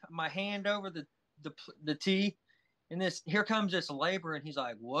my hand over the T, and this here comes this labor, and he's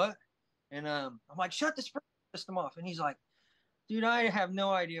like, "What?" And I'm like, "Shut the sprinkler system off." And he's like, "Dude, I have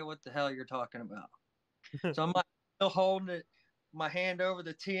no idea what the hell you're talking about." So I'm like, still holding it, my hand over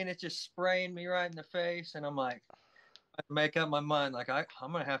the T, and it's just spraying me right in the face. And I'm like, I make up my mind, like I'm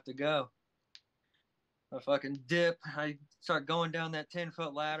gonna have to go. I fucking dip. I start going down that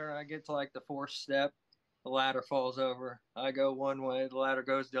 10-foot ladder. I get to like the fourth step. The ladder falls over. I go one way. The ladder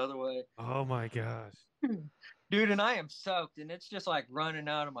goes the other way. Oh my gosh. Dude, and I am soaked, and it's just like running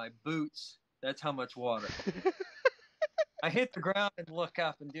out of my boots. That's how much water. I hit the ground and look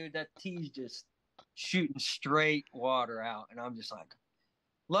up, and dude, that T's just shooting straight water out. And I'm just like,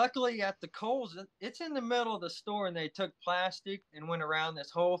 luckily at the Kohl's, it's in the middle of the store, and they took plastic and went around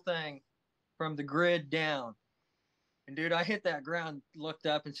this whole thing from the grid down. And dude, I hit that ground, looked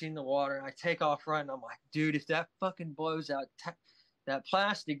up and seen the water, and I take off running. I'm like, dude, if that fucking blows out that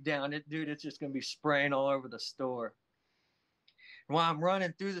plastic down, dude, it's just gonna be spraying all over the store. And while I'm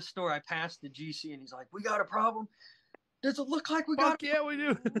running through the store, I pass the GC, and he's like, "We got a problem. Does it look like we got Fuck yeah, we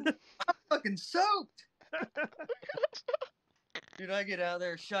do. a fucking soaked?" Dude, I get out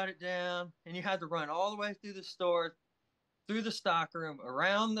there, shut it down, and you had to run all the way through the store, through the stock room,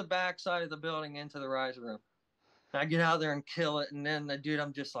 around the back side of the building into the rise room. I get out there and kill it, and then the dude,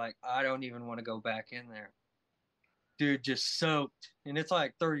 I'm just like, I don't even want to go back in there. Dude, just soaked, and it's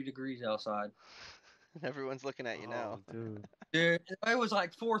like 30 degrees outside. Everyone's looking at you now. Oh, dude. Dude, it was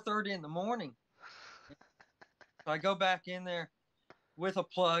like 4:30 in the morning. So I go back in there with a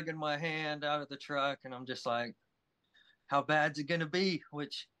plug in my hand out of the truck, and I'm just like, how bad's it gonna be?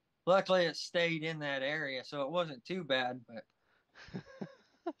 Which luckily it stayed in that area, so it wasn't too bad.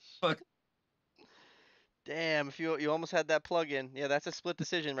 But Damn, if you almost had that plug in. Yeah, that's a split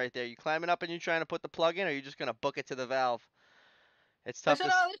decision right there. You climbing up and you trying to put the plug in, or you just gonna book it to the valve? It's I tough said,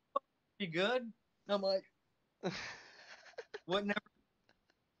 to. "Oh, this will be good." And I'm like, "What never?"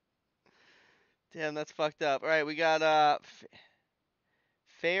 Damn, that's fucked up. All right, we got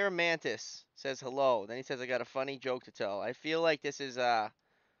Fair Mantis says hello. Then he says I got a funny joke to tell. I feel like this is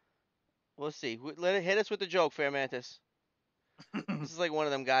we'll see. Let it hit us with the joke, Fair Mantis. This is like one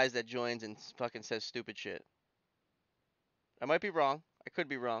of them guys that joins and fucking says stupid shit. I might be wrong. I could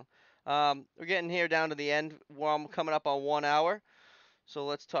be wrong. We're getting here down to the end. Well, I'm coming up on 1 hour. So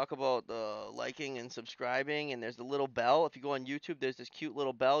let's talk about the liking and subscribing. And there's the little bell. If you go on YouTube, there's this cute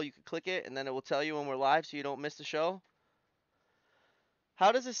little bell. You can click it, and then it will tell you when we're live, so you don't miss the show.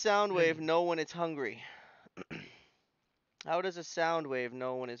 How does a sound wave know when it's hungry? How does a sound wave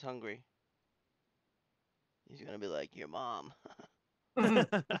know when it's hungry? He's gonna be like your mom.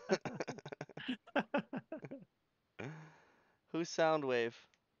 Who's sound wave?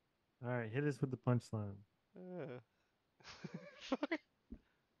 All right, hit us with the punchline. Uh,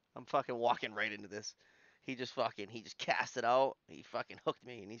 I'm fucking walking right into this. He just cast it out. He fucking hooked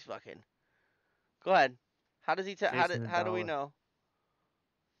me, and he's fucking. Go ahead. How does he tell? Chasing a How do we dollar.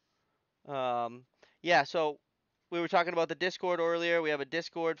 know? Um, yeah. So we were talking about the Discord earlier. We have a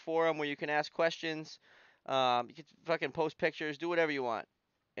Discord forum where you can ask questions. You can fucking post pictures, do whatever you want.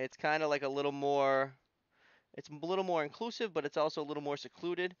 It's kind of like a little more. It's a little more inclusive, but it's also a little more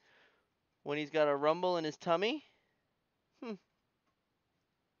secluded. When he's got a rumble in his tummy, hmm,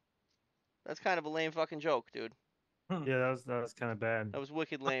 that's kind of a lame fucking joke, dude. Yeah, that was kind of bad. That was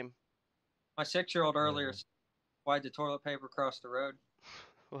wicked lame. My 6-year-old earlier Yeah. said, "Why the toilet paper across the road?"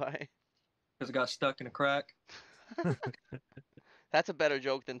 Why? Because it got stuck in a crack. That's a better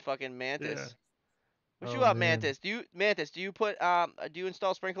joke than fucking Yeah. Mantis. What you Oh up, man. Mantis? Do you put do you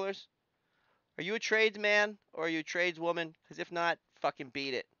install sprinklers? Are you a tradesman or are you a tradeswoman? Because if not, fucking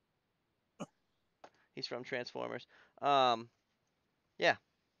beat it. He's from Transformers. Um, yeah,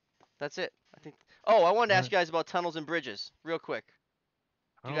 that's it. I think. Oh, I wanted to All ask right. you guys about tunnels and bridges, real quick.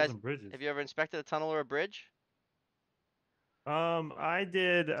 Do you Tunnels guys and bridges. have you ever inspected a tunnel or a bridge? I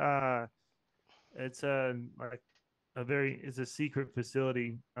did. It's like it's a secret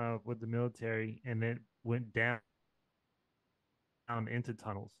facility with the military, and it went down into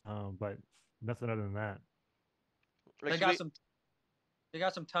tunnels. But nothing other than that. Like, They so got some they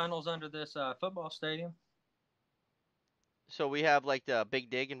got some tunnels under this football stadium. we have like the Big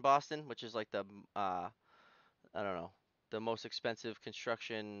Dig in Boston, which is like the I don't know, the most expensive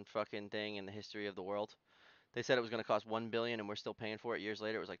construction fucking thing in the history of the world. They said it was going to cost 1 billion and we're still paying for it years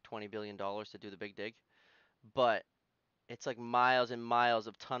later. It was like 20 billion dollars to do the Big Dig. But it's like miles and miles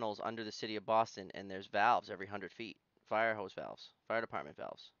of tunnels under the city of Boston and there's valves every 100 feet. Fire hose valves, fire department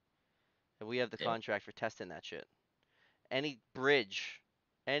valves. And we have the Yeah. contract for testing that shit. Any bridge,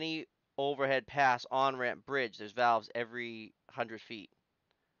 any overhead pass, on ramp, bridge, there's valves every 100 feet.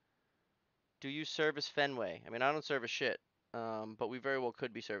 Do you service Fenway? I mean, I don't service shit, but we very well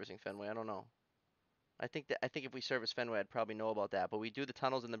could be servicing Fenway. I don't know. I think if we service Fenway, I'd probably know about that. But we do the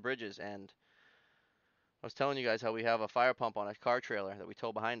tunnels and the bridges, and I was telling you guys how we have a fire pump on a car trailer that we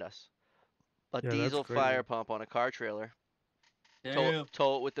tow behind us. A Yeah, that's diesel fire crazy. pump on a car trailer. Damn.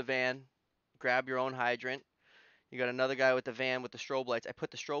 Tow it with the van. Grab your own hydrant. You got another guy with the van with the strobe lights. I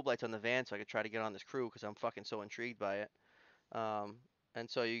put the strobe lights on the van so I could try to get on this crew because I'm fucking so intrigued by it. Um, and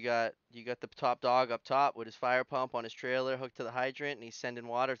so you got the top dog up top with his fire pump on his trailer hooked to the hydrant, and he's sending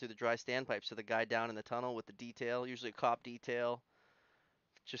water through the dry standpipes to the guy down in the tunnel with the detail, usually a cop detail,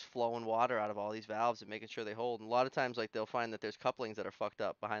 just flowing water out of all these valves and making sure they hold. And a lot of times, like they'll find that there's couplings that are fucked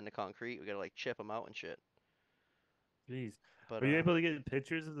up behind the concrete. We gotta like chip them out and shit. Jeez, But are you able to get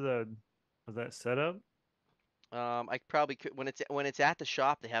pictures of that setup? I probably could when it's at the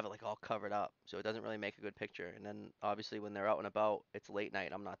shop, they have it like all covered up, so it doesn't really make a good picture. And then obviously when they're out and about, it's late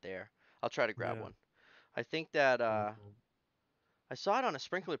night. I'm not there. I'll try to grab Yeah, one. I think that cool, cool. I saw it on a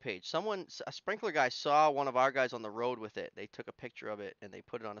sprinkler page. A sprinkler guy saw one of our guys on the road with it. They took a picture of it and they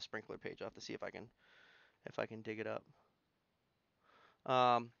put it on a sprinkler page. I'll have to see if I can dig it up.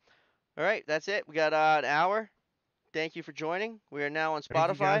 All right, that's it. We got an hour. Thank you for joining. We are now on Thank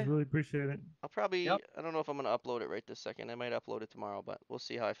you guys. Spotify. Really appreciate it. Yep. I don't know if I'm gonna upload it right this second. I might upload it tomorrow, but we'll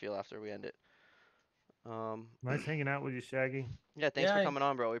see how I feel after we end it. Um, Nice hanging out with you, Shaggy. yeah, thanks for Yeah. coming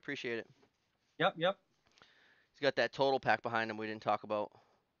on, bro. We appreciate it. Yep. Yep. He's got that total pack behind him we didn't talk about.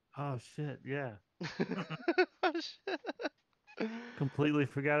 Oh shit, yeah. Oh, shit. Completely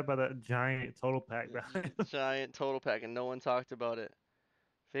forgot about that giant total pack behind. Giant total pack, and no one talked about it.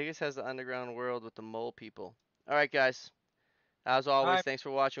 Vegas has the underground world with the mole people. All right, guys. As All always, right. thanks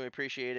for watching. We appreciate it.